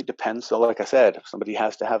 it really depends. So like I said, if somebody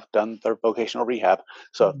has to have done their vocational rehab,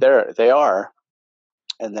 so if they are,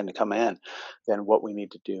 and then to come in, then what we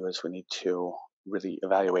need to do is we need to really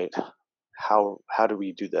evaluate how do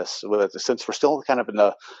we do this. Since we're still kind of in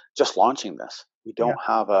the just launching this, we don't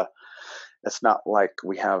have it's not like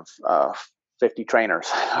we have 50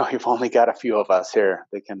 trainers. We've only got a few of us here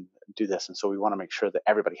that can do this. And so we want to make sure that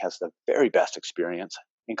everybody has the very best experience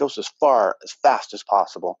and goes as fast as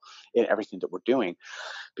possible in everything that we're doing,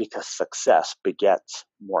 because success begets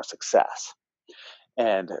more success.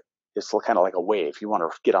 And it's kind of like a wave. You want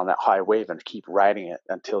to get on that high wave and keep riding it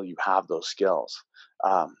until you have those skills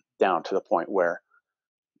down to the point where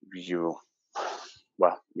you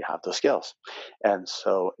have those skills. And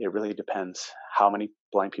so it really depends how many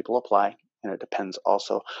blind people apply. And it depends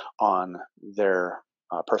also on their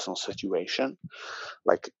personal situation.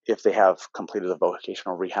 Like if they have completed the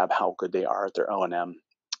vocational rehab, how good they are at their O&M,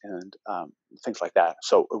 and things like that.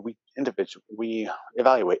 So we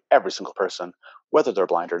evaluate every single person, whether they're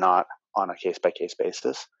blind or not, on a case-by-case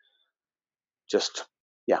basis.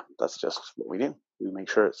 That's just what we do. We make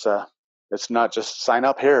sure it's not just sign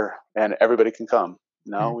up here and everybody can come.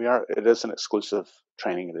 No, it is an exclusive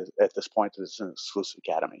training. At this point, it's an exclusive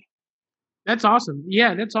academy. That's awesome.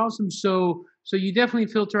 Yeah, that's awesome. So you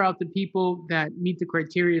definitely filter out the people that meet the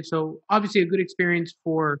criteria. So obviously a good experience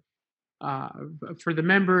for the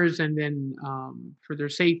members, and then for their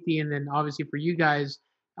safety, and then obviously for you guys.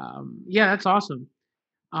 That's awesome.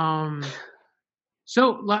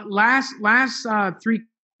 So last three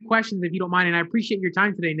questions, if you don't mind, and I appreciate your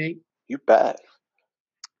time today, Nate. You bet.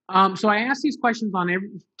 So I ask these questions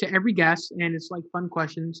to every guest, and it's like fun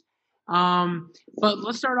questions. But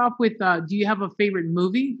let's start off with: do you have a favorite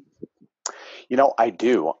movie? I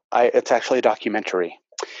do. It's actually a documentary,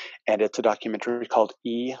 and it's a documentary called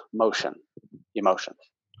Emotion. Emotion.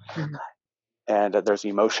 Mhm. And there's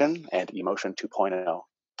Emotion and Emotion 2.0.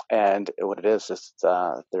 And what it is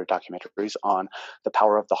they're documentaries on the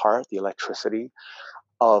power of the heart, the electricity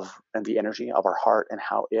and the energy of our heart, and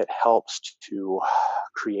how it helps to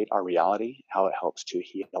create our reality, how it helps to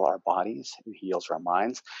heal our bodies, it heals our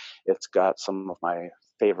minds. It's got some of my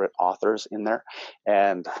favorite authors in there,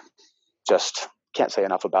 and just can't say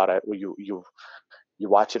enough about it. You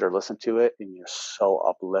watch it or listen to it, and you're so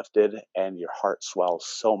uplifted, and your heart swells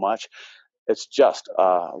so much. It's just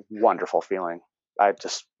a wonderful feeling. I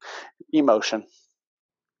just Emotion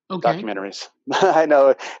Okay. documentaries. I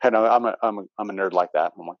know. I'm a nerd like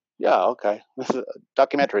that. I'm like, yeah, okay. This is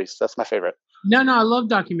documentaries. That's my favorite. No, no, I love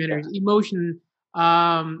Yeah. documentaries. Emotion.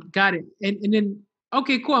 Got it. And then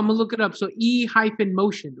okay, cool. I'm gonna look it up. So E hyphen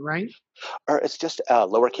motion, right? Or it's just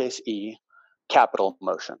lowercase e, capital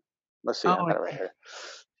motion. Let's see. Oh, I've got it right here.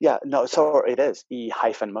 Yeah. No. So it is E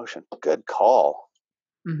hyphen motion. Good call.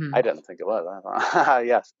 I mm-hmm. didn't think it was.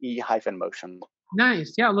 Yes. E hyphen motion.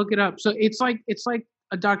 Nice. Yeah, look it up. So it's like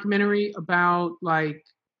a documentary about like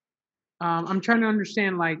I'm trying to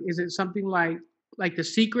understand like is it something like The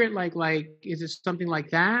Secret like is it something like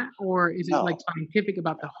that or is it like No. scientific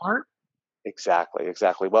about the heart? Exactly.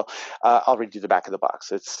 Exactly. Well, I'll read you the back of the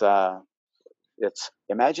box. It's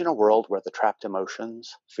imagine a world where the trapped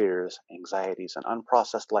emotions, fears, anxieties, and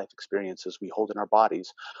unprocessed life experiences we hold in our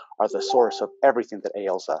bodies are the source of everything that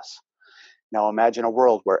ails us. Now imagine a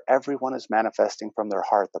world where everyone is manifesting from their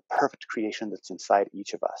heart the perfect creation that's inside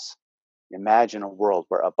each of us. Imagine a world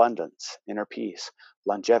where abundance, inner peace,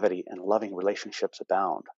 longevity, and loving relationships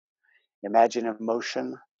abound. Imagine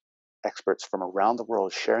emotion experts from around the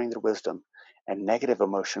world sharing their wisdom and negative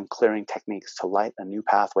emotion clearing techniques to light a new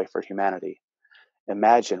pathway for humanity.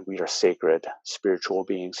 Imagine we are sacred, spiritual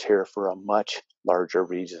beings here for a much larger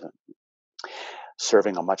reason,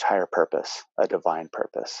 serving a much higher purpose, a divine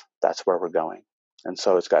purpose. That's where we're going. And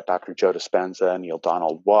so it's got Dr. Joe Dispenza, Neil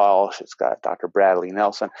Donald Walsh, it's got Dr. Bradley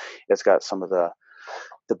Nelson, it's got some of the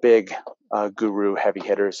big guru heavy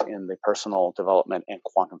hitters in the personal development and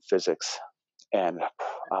quantum physics and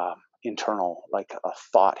internal, like a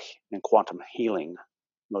thought and quantum healing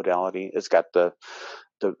modality. It's got the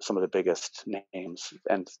some of the biggest names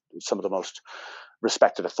and some of the most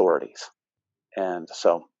respected authorities. And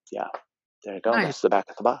so, yeah, there you go. Nice. That's the back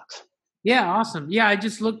of the box. Yeah, awesome. Yeah, I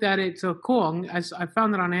just looked at it. So cool. I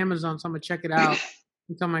found it on Amazon, so I'm gonna check it out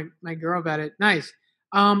and tell my girl about it. Nice.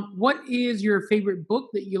 What is your favorite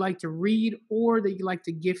book that you like to read or that you like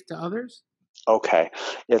to gift to others? Okay.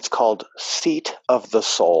 It's called Seat of the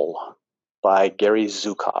Soul by Gary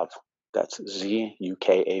Zukov. That's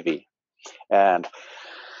Zukav. And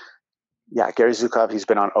yeah, Gary Zukov, he's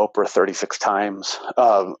been on Oprah 36 times.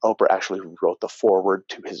 Oprah actually wrote the foreword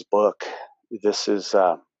to his book. This is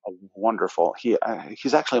a wonderful.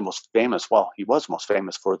 He's actually most famous. Well, he was most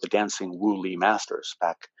famous for the Dancing Wu Li Masters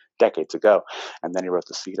back decades ago, and then he wrote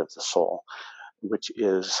The Seat of the Soul, which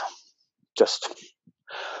is just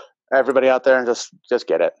everybody out there just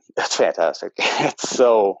get it. It's fantastic. It's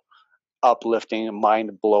so uplifting,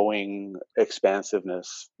 mind blowing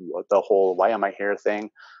expansiveness. The whole "Why am I here?" thing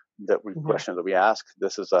that we Mhm. question that we ask.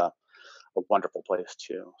 This is a wonderful place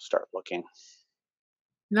to start looking.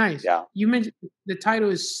 Nice. Yeah. You mentioned the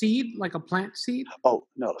title is Seed, like a plant seed? Oh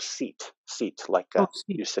no, seat, like Oh,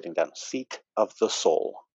 seed. you're sitting down. Seat of the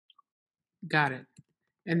soul. Got it.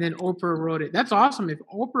 And then Oprah wrote it. That's awesome. If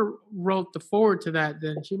Oprah wrote the forward to that,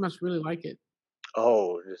 then she must really like it.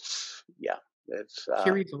 Oh, it's yeah, it's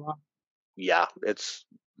She reads a lot. yeah, it's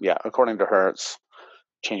yeah. According to her, it's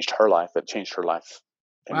changed her life. It changed her life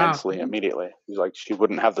Wow. immensely immediately. She's like she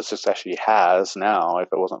wouldn't have the success she has now if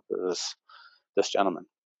it wasn't for this gentleman.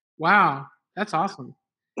 Wow. That's awesome.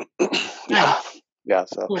 Nice. Yeah, yeah.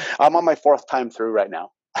 So Cool. I'm on my fourth time through right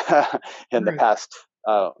now. In the Nice. past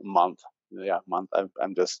month, yeah, month.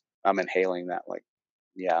 I'm inhaling that. Like,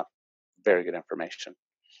 yeah, very good information.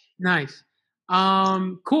 Nice.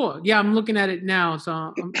 Cool. Yeah, I'm looking at it now, so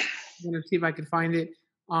I'm gonna see if I can find it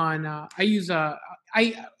on. I use I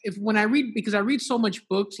if when I read because I read so much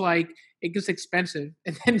books, like it gets expensive,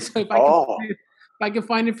 and then so Oh, if I can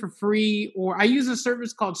find it for free, or I use a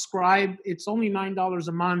service called Scribe. It's only $9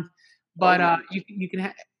 a month, oh, but nice. you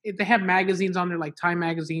can they have magazines on there like Time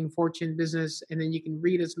Magazine, Fortune Business, and then you can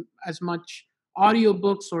read as much audio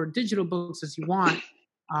books or digital books as you want,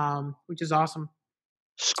 which is awesome.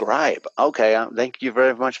 Scribe. Okay, thank you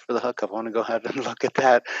very much for the hookup. I want to go ahead and look at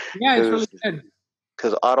that Yeah, it's because really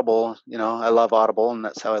good. Audible, I love Audible, and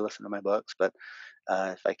that's how I listen to my books. But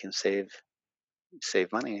if I can save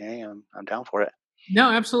money, hey, I'm down for it.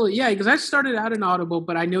 No, absolutely. Yeah, because I started out in Audible,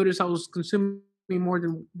 but I noticed I was consuming more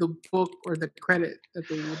than the book or the credit that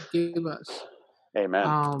they would give us. Amen.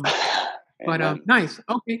 Um, but Amen. nice.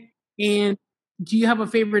 Okay. And do you have a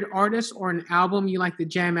favorite artist or an album you like to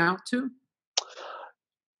jam out to?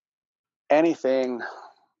 Anything,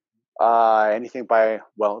 anything by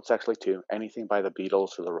it's actually two. Anything by the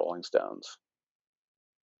Beatles or the Rolling Stones.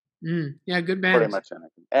 Yeah, good Pretty bands. much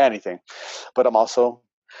anything. But I'm also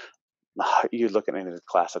you look at any of the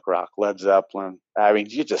classic rock, Led Zeppelin. I mean,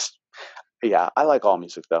 yeah. I like all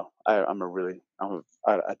music though. I'm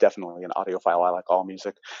definitely an audiophile. I like all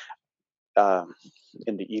music. Um,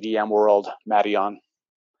 in the EDM world, Madeon,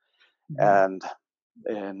 Mhm, and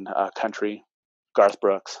in country, Garth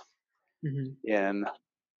Brooks. mhm. In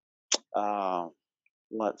uh,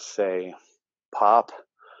 let's say pop,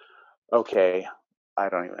 okay, I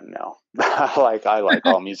don't even know. I like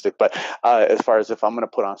all music, but as far as if I'm going to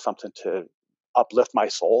put on something to uplift my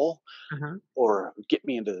soul Uh-huh. or get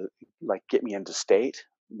me into state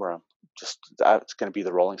where I'm just it's going to be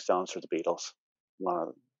the Rolling Stones or the Beatles,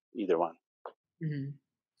 either one. Mhm.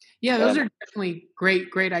 Yeah, those And are definitely great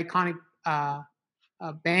iconic uh,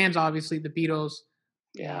 bands. Obviously, the Beatles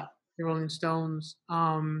and yeah, the Rolling Stones.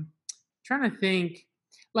 Trying to think,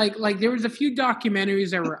 like there was a few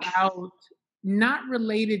documentaries that were out, not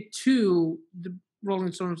related to the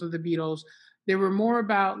Rolling Stones or the Beatles. They were more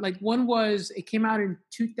about like one was it came out in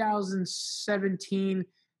 2017.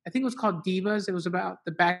 I think it was called Divas. It was about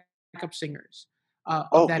the backup singers of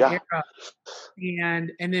oh that yeah, era,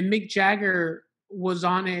 and then Mick Jagger was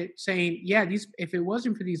on it saying, "Yeah, these if it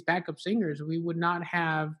wasn't for these backup singers, we would not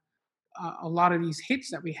have a lot of these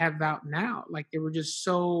hits that we have out now. Like they were just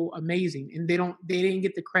so amazing, and they didn't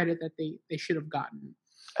get the credit that they should have gotten."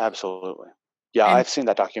 absolutely. Yeah, And I've seen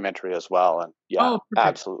that documentary as well, and yeah, oh, perfect.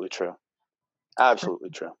 absolutely true. Absolutely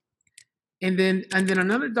true. And then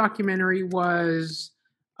another documentary was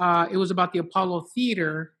it was about the Apollo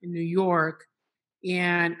Theater in New York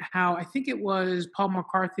and how I think it was Paul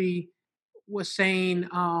McCartney was saying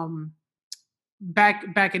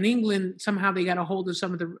back in England, somehow they got a hold of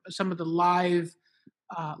some of the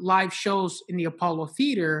live shows in the Apollo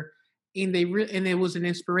Theater, and and it was an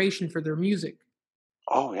inspiration for their music.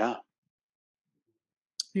 Oh yeah,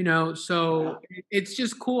 yeah. So it's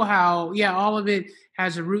just cool how all of it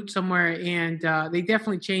has a root somewhere, and they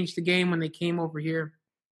definitely changed the game when they came over here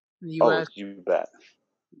in the Oh, U.S. you bet.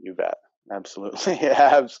 You bet. Absolutely.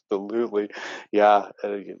 Absolutely. Yeah.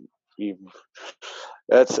 You,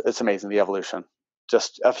 it's amazing the evolution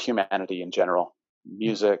just of humanity in general.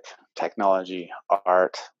 Music, technology,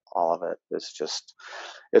 art, all of it.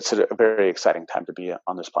 It's a very exciting time to be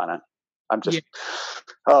on this planet. I'm Yeah. just,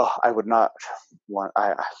 I would not want,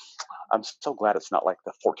 I'm so glad it's not like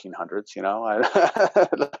the 1400s,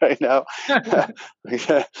 right now. Yeah.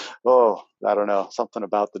 Oh, I don't know, something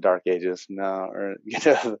about the Dark Ages, no, or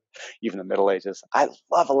even the Middle Ages. I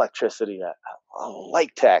love electricity. I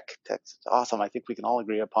like tech. Tech's awesome. I think we can all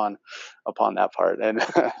agree upon that part. And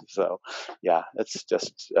so, yeah, it's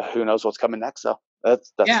just who knows what's coming next. So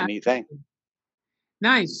that's the Yeah. neat thing.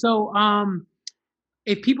 Nice. So,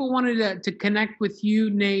 if people wanted to connect with you,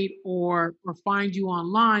 Nate, or find you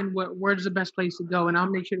online, where's the best place to go? And I'll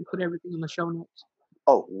make sure to put everything in the show notes.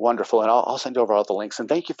 Oh, wonderful. And I'll send over all the links. And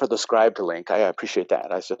thank you for the scribe to link. I appreciate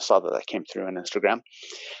that. I just saw that came through on Instagram.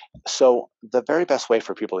 So the very best way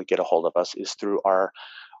for people to get a hold of us is through our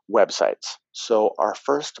websites. So our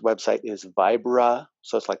first website is Vibra.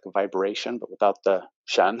 So it's like a vibration, but without the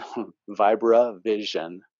shun,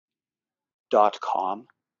 vibravision.com.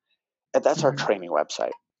 And that's our Mhm. training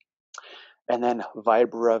website. And then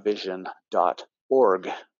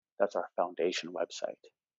vibravision.org. That's our foundation website.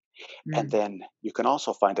 And Mm. then you can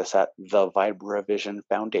also find us at the Vibravision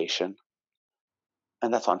Foundation,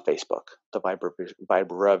 and that's on Facebook, the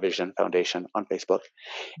Vibravision Foundation on Facebook.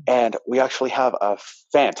 And we actually have a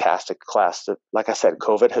fantastic class that, like I said,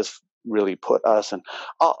 COVID has really put us, and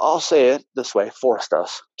I'll say it this way, forced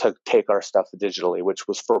us to take our stuff digitally, which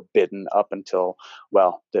was forbidden up until,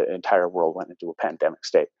 the entire world went into a pandemic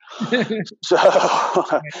state. So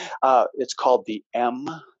it's called the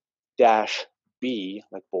M-B,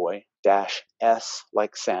 like boy, dash S,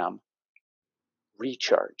 like Sam,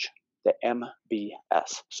 recharge, the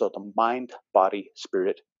MBS. So the mind, body,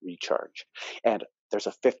 spirit recharge. And there's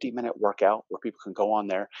a 50-minute workout where people can go on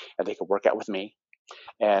there and they can work out with me.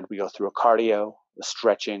 And we go through a cardio,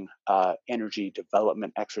 stretching, energy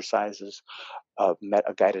development exercises, a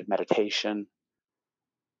guided meditation.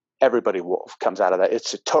 Everybody comes out of that.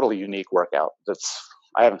 It's a totally unique workout.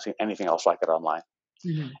 I haven't seen anything else like it online.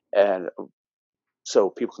 Hmm. And so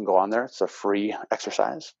people can go on there. It's a free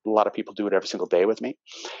exercise. A lot of people do it every single day with me.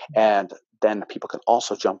 And then people can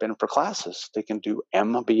also jump in for classes. They can do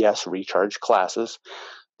MBS recharge classes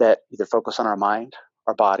that either focus on our mind,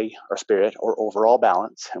 our body, our spirit, or overall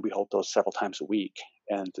balance. And we hold those several times a week.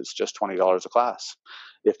 And it's just $20 a class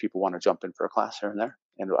if people want to jump in for a class here and there.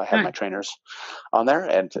 And I have my Nice. trainers on there.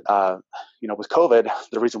 And, with COVID,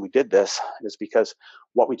 the reason we did this is because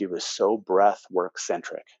what we do is so breath work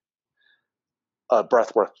centric. A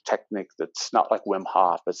breath work technique that's not like Wim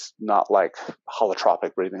Hof. It's not like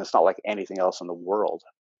holotropic breathing. It's not like anything else in the world.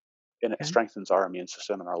 And it Okay. strengthens our immune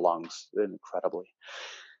system and our lungs incredibly.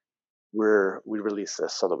 We release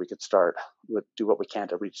this so that we could do what we can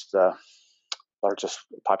to reach the largest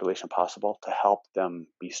population possible to help them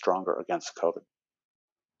be stronger against COVID.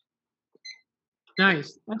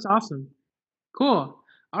 Nice. That's awesome. Cool.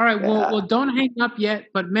 All right. Well, Yeah, don't hang up yet.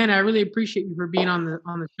 But man, I really appreciate you for being on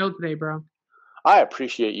the show today, bro. I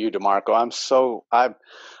appreciate you, DeMarco.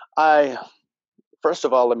 I first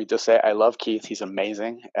of all, let me just say I love Keith. He's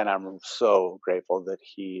amazing, and I'm so grateful that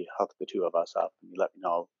he hooked the two of us up and he let me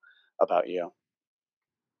know about you.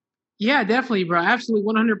 Yeah, definitely, bro.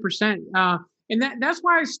 Absolutely, 100%. And that's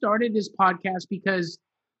why I started this podcast, because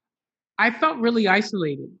I felt really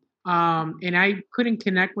isolated. And I couldn't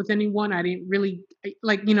connect with anyone. I didn't really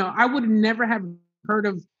I would never have heard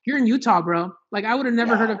of, you're in Utah, bro. Like, I would have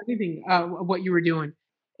never heard Yeah, of anything of what you were doing.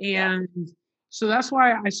 yeah, And so that's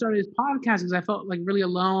why I started this podcast, because I felt like really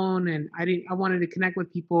alone, and I wanted to connect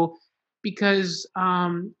with people, because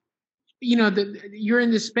you're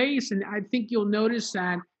in this space, and I think you'll notice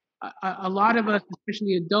that a lot of us,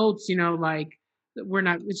 especially adults, like, we're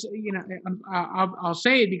not. It's, I'll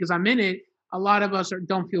say it because I'm in it. A lot of us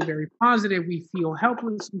don't feel very positive. We feel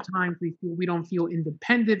helpless sometimes. We don't feel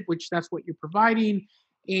independent, which that's what you're providing,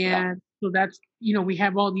 yeah, and so that's, we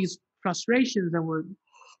have all these frustrations, and we're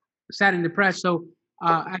sad and depressed. So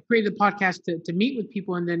I created a podcast to meet with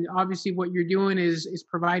people, and then obviously what you're doing is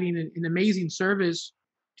providing an amazing service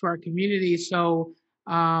to our community. So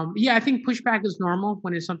yeah, I think pushback is normal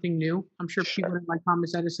when it's something new. I'm sure people sure. like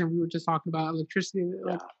Thomas Edison. We were just talking about electricity.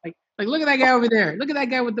 Yeah. Like look at that guy over there. Look at that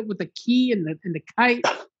guy with the key and the kite.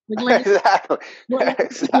 Exactly. What you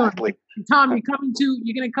Exactly. doing? Tom,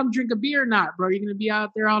 you're gonna come drink a beer or not, bro? You're gonna be out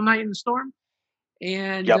there all night in the storm?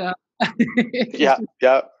 And Yep. it's Yeah. just,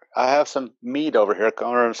 Yeah. I have some mead over here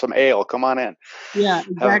or some ale. Come on in. yeah, Have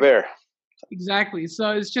a exactly. beer. Exactly. So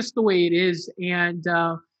it's just the way it is,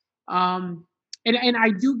 um, and I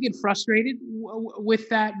do get frustrated with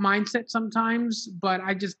that mindset sometimes. But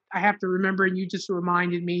I have to remember, and you just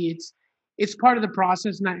reminded me, it's part of the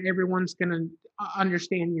process. Not everyone's gonna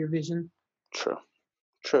understand your vision. True.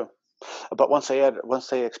 True. But once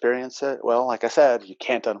they experience it, well, like I said, you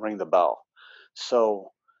can't unring the bell.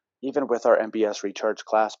 So even with our MBS recharge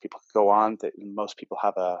class, people can go on. Most people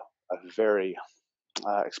have a very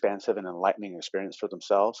expansive and enlightening experience for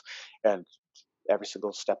themselves, and every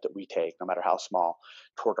single step that we take, no matter how small,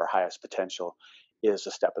 toward our highest potential, is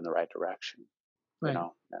a step in the right direction. Right.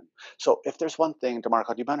 And so, if there's one thing,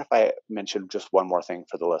 Demarco, do you mind if I mention just one more thing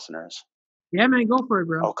for the listeners? Yeah, man, go for it,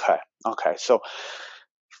 bro. Okay. Okay. So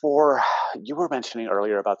for you were mentioning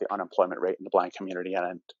earlier about the unemployment rate in the blind community,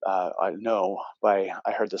 and I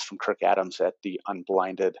heard this from Kirk Adams at the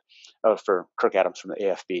Unblinded, for Kirk Adams from the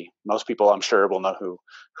AFB. Most people, I'm sure, will know who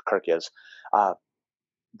Kirk is. Uh,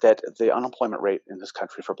 that the unemployment rate in this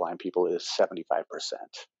country for blind people is 75%,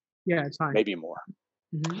 Yeah, it's fine. maybe more.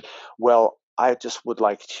 Hmm. Well, I just would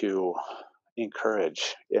like to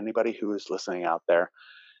encourage anybody who is listening out there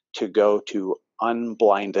to go to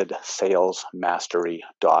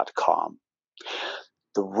unblindedsalesmastery.com.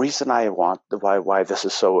 The reason I want why this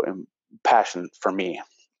is so passionate for me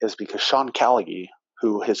is because Sean Callagy,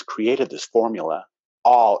 who has created this formula,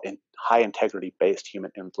 all in high integrity based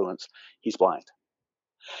human influence, he's blind,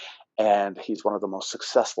 and he's one of the most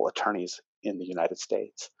successful attorneys in the United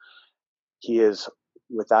States. He is,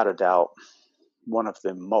 without a doubt, one of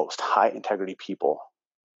the most high integrity people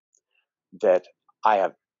that I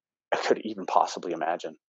could even possibly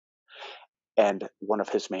imagine. And one of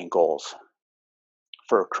his main goals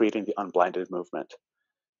for creating the unblinded movement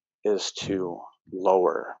is to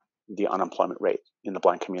lower the unemployment rate in the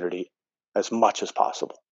blind community as much as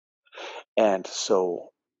possible. And so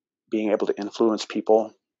being able to influence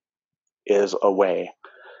people is a way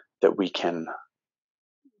that we can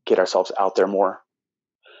get ourselves out there more.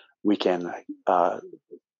 We can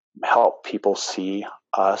help people see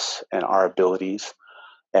us and our abilities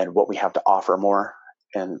and what we have to offer more.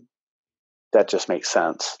 And that just makes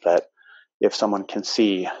sense that if someone can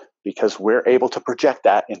see, because we're able to project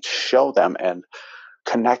that and show them and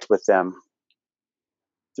connect with them,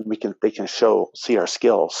 they can see our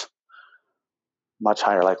skills, much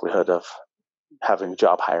higher likelihood of having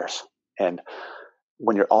job hires. And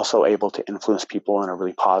when you're also able to influence people in a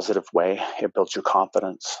really positive way, it builds your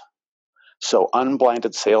confidence. So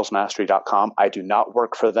unblindedsalesmastery.com, I do not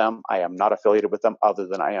work for them. I am not affiliated with them other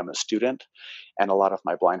than I am a student, and a lot of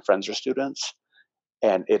my blind friends are students,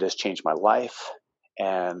 and it has changed my life.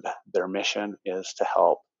 And their mission is to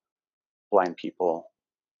help blind people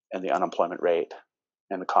and the unemployment rate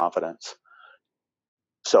and the confidence.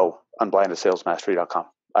 So unblindedsalesmastery.com.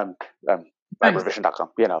 I'm Nice. revision.com,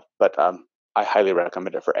 but I highly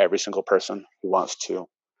recommend it for every single person who wants to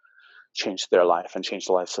change their life and change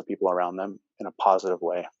the lives of people around them in a positive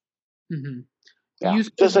way. Mm-hmm. Yeah. You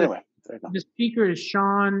said Just anyway. the speaker is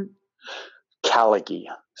Sean Callaghy.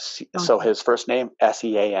 So his first name,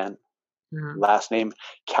 Sean. Last name,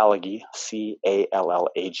 Callaghy, Callaggy.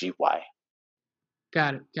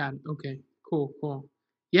 Got it. Okay. Cool.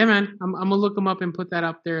 Yeah, man. I'm gonna look him up and put that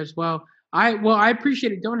up there as well. I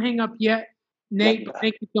appreciate it. Don't hang up yet, Nate. Yeah.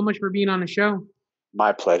 Thank you so much for being on the show.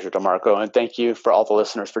 My pleasure, DeMarco, and thank you for all the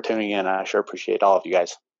listeners for tuning in. I sure appreciate all of you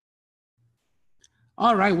guys.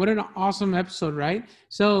 All right, what an awesome episode, right?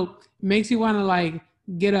 So makes you want to like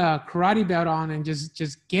get a karate belt on and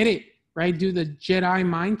just get it, right? Do the Jedi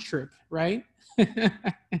mind trick, right?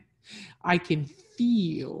 I can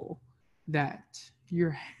feel that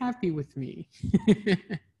you're happy with me.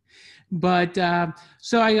 But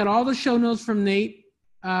so I got all the show notes from Nate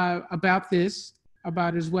about this,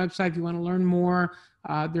 about his website. If you want to learn more,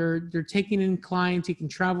 they're taking in clients. You can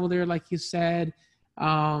travel there, like you said.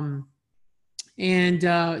 Yeah,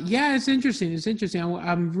 it's interesting.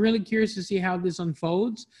 I'm really curious to see how this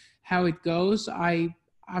unfolds, how it goes.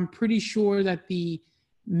 I'm pretty sure that the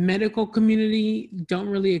medical community don't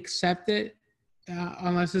really accept it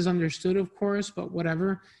unless it's understood, of course, but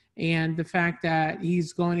whatever. And the fact that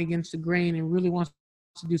he's going against the grain and really wants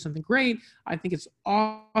to do something great, I think it's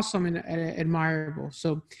awesome and admirable.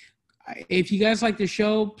 So if you guys like the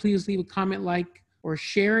show, please leave a comment, like, or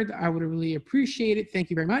share it. I would really appreciate it. Thank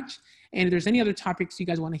you very much. And if there's any other topics you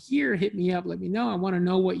guys want to hear, hit me up. Let me know. I want to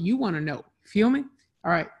know what you want to know. Feel me?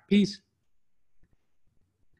 All right. Peace.